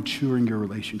growing and maturing your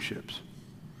relationships?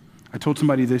 I told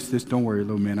somebody this, don't worry,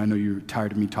 little man, I know you're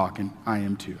tired of me talking. I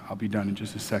am too. I'll be done in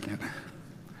just a second.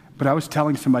 But I was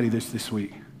telling somebody this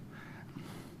week.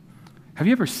 Have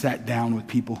you ever sat down with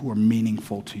people who are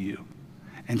meaningful to you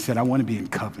and said, I want to be in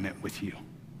covenant with you?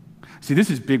 See, this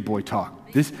is big boy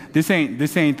talk. This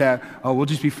ain't that, oh, we'll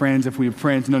just be friends if we're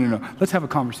friends. No. Let's have a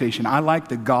conversation. I like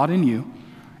the God in you,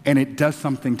 and it does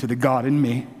something to the God in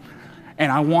me.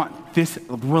 And I want this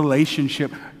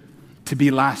relationship to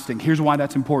be lasting. Here's why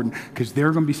that's important. Because there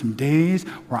are going to be some days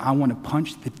where I want to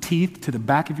punch the teeth to the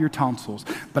back of your tonsils.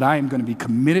 But I am going to be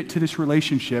committed to this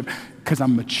relationship because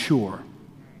I'm mature.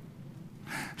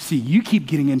 See, you keep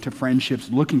getting into friendships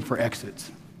looking for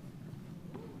exits.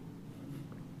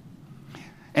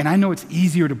 And I know it's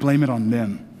easier to blame it on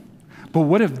them. But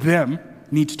what if them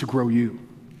needs to grow you?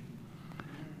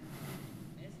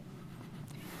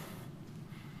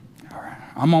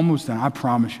 I'm almost done. I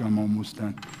promise you I'm almost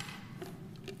done.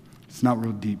 It's not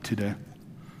real deep today.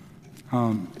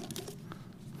 I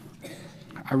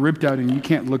ripped out, and you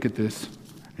can't look at this,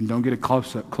 and don't get a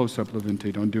close-up,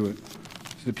 Levante. Don't do it.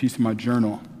 This is a piece of my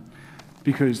journal.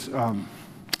 Because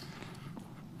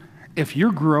if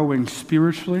you're growing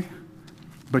spiritually,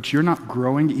 but you're not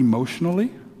growing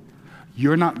emotionally,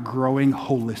 you're not growing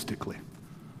holistically.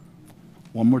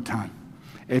 One more time.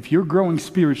 If you're growing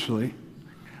spiritually,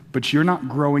 but you're not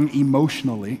growing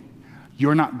emotionally,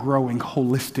 you're not growing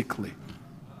holistically.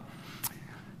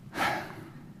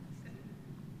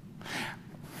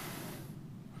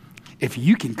 If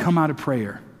you can come out of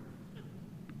prayer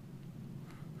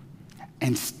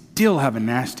and still have a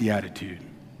nasty attitude,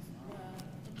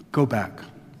 go back.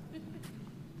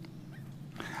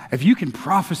 If you can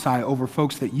prophesy over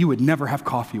folks that you would never have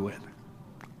coffee with,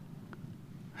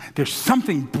 there's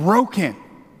something broken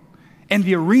in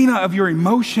the arena of your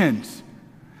emotions.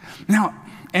 Now,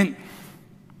 and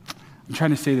I'm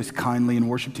trying to say this kindly, and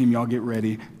worship team, y'all get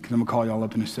ready, because I'm going to call y'all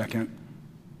up in a second.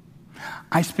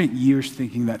 I spent years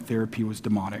thinking that therapy was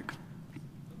demonic.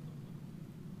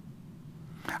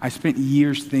 I spent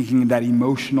years thinking that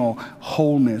emotional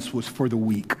wholeness was for the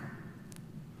weak.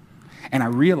 And I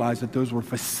realized that those were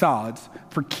facades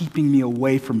for keeping me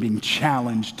away from being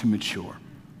challenged to mature.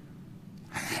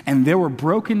 And there was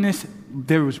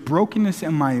brokenness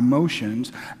in my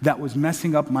emotions that was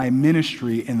messing up my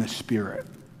ministry in the spirit.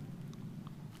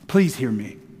 Please hear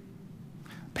me.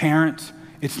 Parents,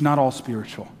 it's not all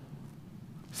spiritual.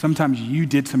 Sometimes you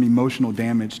did some emotional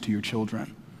damage to your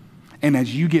children. And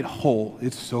as you get whole,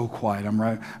 it's so quiet, I'm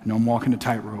right, I know I'm walking a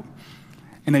tightrope.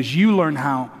 And as you learn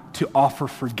how to offer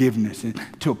forgiveness and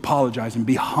to apologize and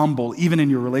be humble, even in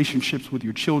your relationships with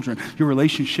your children, your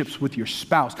relationships with your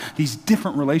spouse, these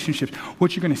different relationships,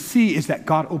 what you're gonna see is that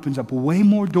God opens up way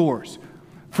more doors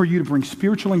for you to bring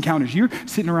spiritual encounters. You're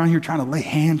sitting around here trying to lay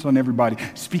hands on everybody,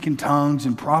 speak in tongues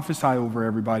and prophesy over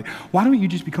everybody. Why don't you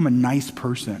just become a nice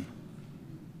person?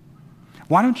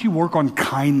 Why don't you work on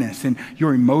kindness and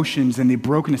your emotions and the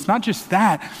brokenness? Not just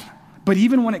that, but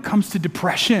even when it comes to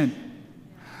depression.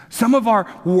 Some of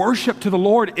our worship to the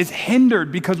Lord is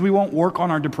hindered because we won't work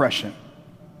on our depression.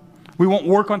 We won't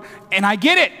work on, and I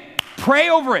get it. Pray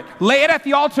over it. Lay it at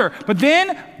the altar. But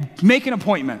then make an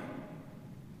appointment.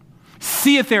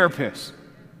 See a therapist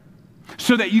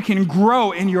so that you can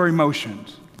grow in your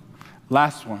emotions.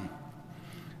 Last one.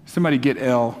 Somebody get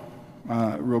L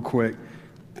real quick.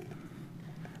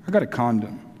 I got a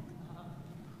condom.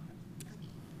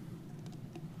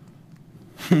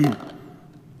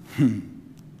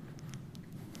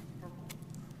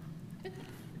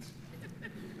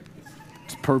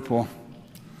 It's purple.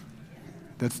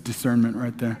 That's discernment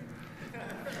right there.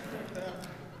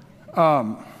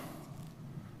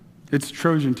 It's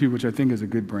Trojan too, which I think is a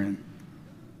good brand.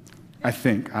 I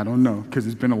think. I don't know, because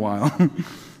it's been a while. I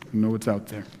know what's out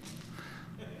there.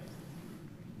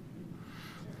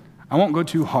 I won't go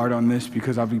too hard on this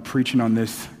because I'll be preaching on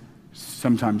this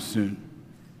sometime soon.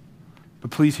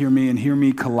 But please hear me and hear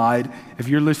me Collide. If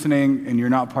you're listening and you're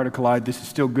not part of Collide, this is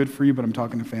still good for you, but I'm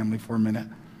talking to family for a minute.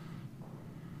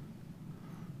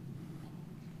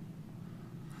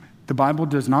 The Bible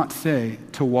does not say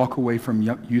to walk away from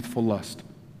youthful lust.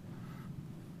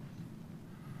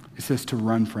 It says to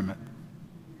run from it.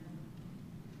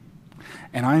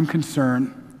 And I am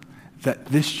concerned that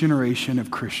this generation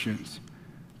of Christians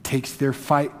takes their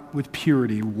fight with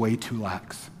purity way too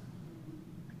lax.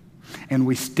 And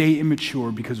we stay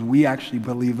immature because we actually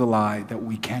believe the lie that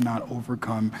we cannot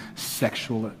overcome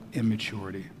sexual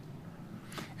immaturity.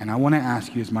 And I want to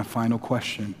ask you as my final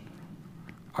question,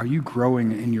 are you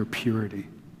growing in your purity?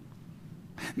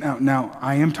 Now,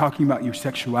 I am talking about your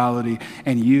sexuality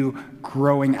and you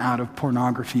growing out of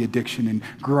pornography addiction and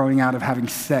growing out of having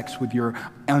sex with your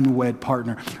unwed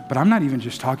partner. But I'm not even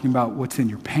just talking about what's in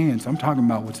your pants. I'm talking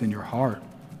about what's in your heart.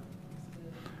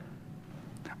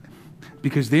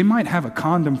 Because they might have a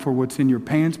condom for what's in your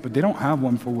pants, but they don't have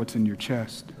one for what's in your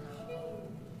chest.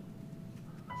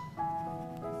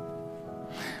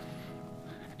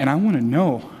 And I want to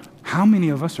know how many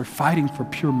of us are fighting for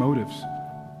pure motives,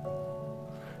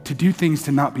 to do things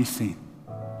to not be seen.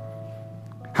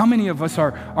 How many of us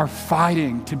are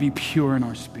fighting to be pure in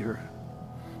our spirit?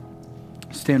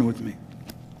 Stand with me.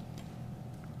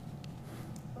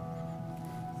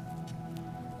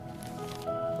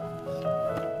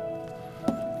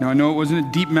 Now, I know it wasn't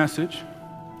a deep message,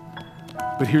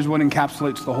 but here's what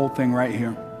encapsulates the whole thing right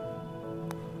here.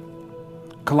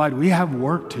 Collide, we have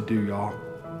work to do, y'all.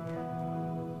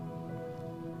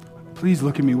 Please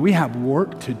look at me. We have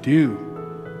work to do.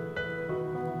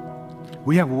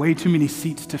 We have way too many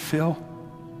seats to fill.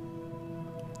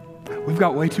 We've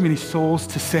got way too many souls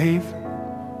to save.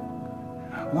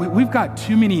 We've got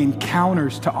too many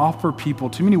encounters to offer people,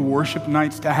 too many worship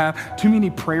nights to have, too many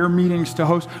prayer meetings to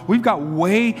host. We've got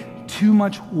way too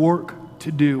much work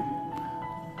to do.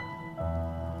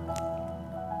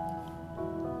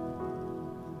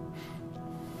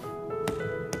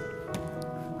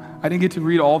 I didn't get to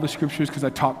read all the scriptures because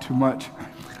I talked too much.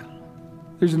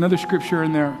 There's another scripture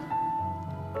in there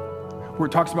where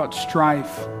it talks about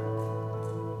strife,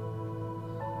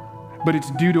 but it's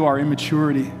due to our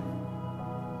immaturity.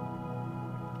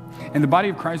 And the body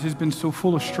of Christ has been so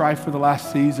full of strife for the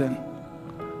last season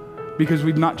because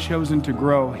we've not chosen to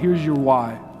grow. Here's your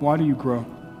why. Why do you grow?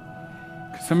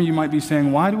 Because Some of you might be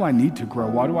saying, why do I need to grow?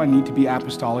 Why do I need to be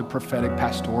apostolic, prophetic,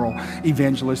 pastoral,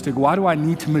 evangelistic? Why do I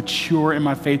need to mature in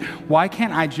my faith? Why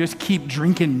can't I just keep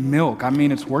drinking milk? I mean,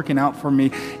 it's working out for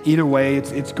me. Either way,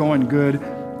 it's going good.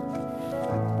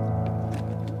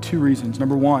 2 reasons.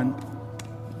 Number 1,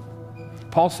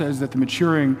 Paul says that the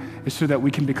maturing is so that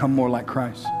we can become more like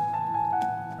Christ.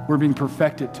 We're being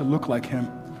perfected to look like him.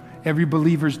 Every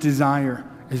believer's desire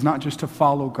is not just to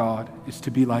follow God, it's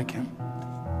to be like him.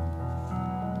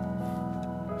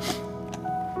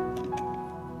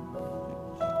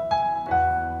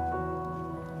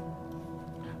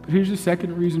 But here's the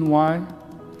second reason why.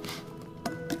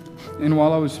 And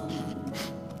while I was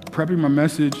prepping my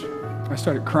message, I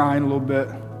started crying a little bit.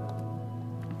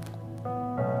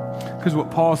 Because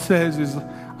what Paul says is,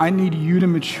 I need you to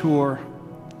mature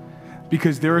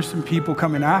because there are some people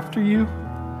coming after you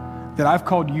that I've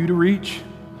called you to reach,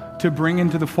 to bring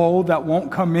into the fold, that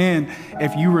won't come in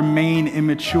if you remain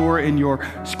immature in your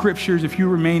scriptures, if you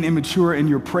remain immature in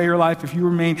your prayer life, if you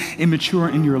remain immature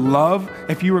in your love,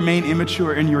 if you remain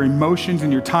immature in your emotions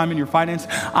and your time and your finance.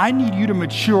 I need you to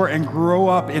mature and grow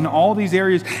up in all these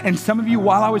areas. And some of you,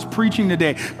 while I was preaching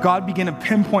today, God began to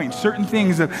pinpoint certain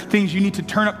things you need to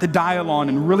turn up the dial on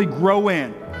and really grow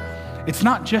in. It's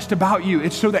not just about you.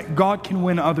 It's so that God can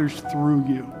win others through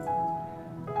you.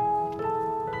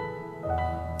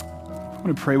 I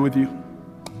want to pray with you.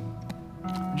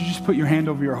 Would you just put your hand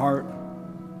over your heart?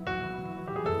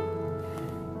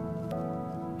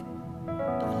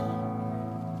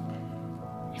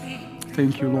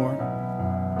 Thank you, Lord.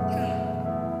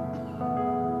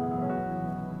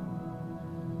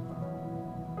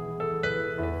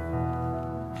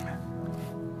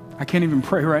 I can't even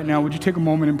pray right now. Would you take a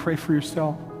moment and pray for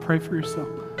yourself? Pray for yourself.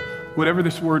 Whatever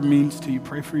this word means to you,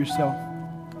 pray for yourself.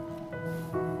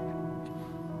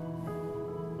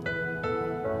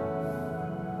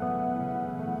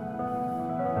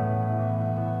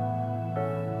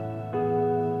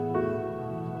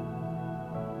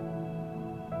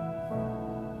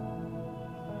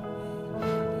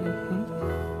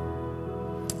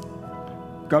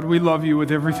 God, we love you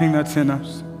with everything that's in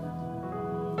us.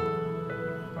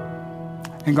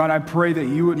 And God, I pray that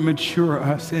you would mature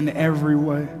us in every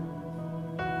way.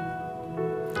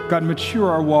 God, mature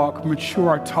our walk, mature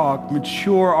our talk,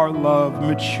 mature our love,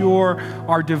 mature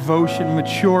our devotion,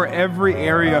 mature every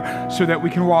area so that we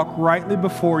can walk rightly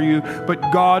before you.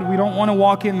 But God, we don't want to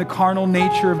walk in the carnal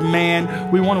nature of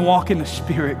man. We want to walk in the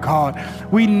Spirit, God.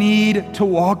 We need to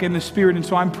walk in the Spirit. And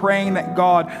so I'm praying that,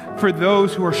 God, for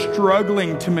those who are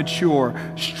struggling to mature,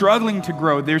 struggling to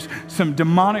grow, there's some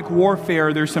demonic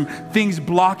warfare, there's some things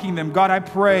blocking them. God, I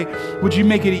pray, would you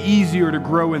make it easier to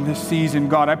grow in this season,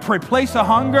 God? I pray, place a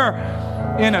hunger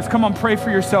in us. Come on, pray for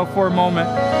yourself for a moment.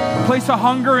 Place a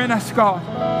hunger in us, God.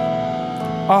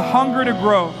 A hunger to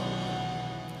grow.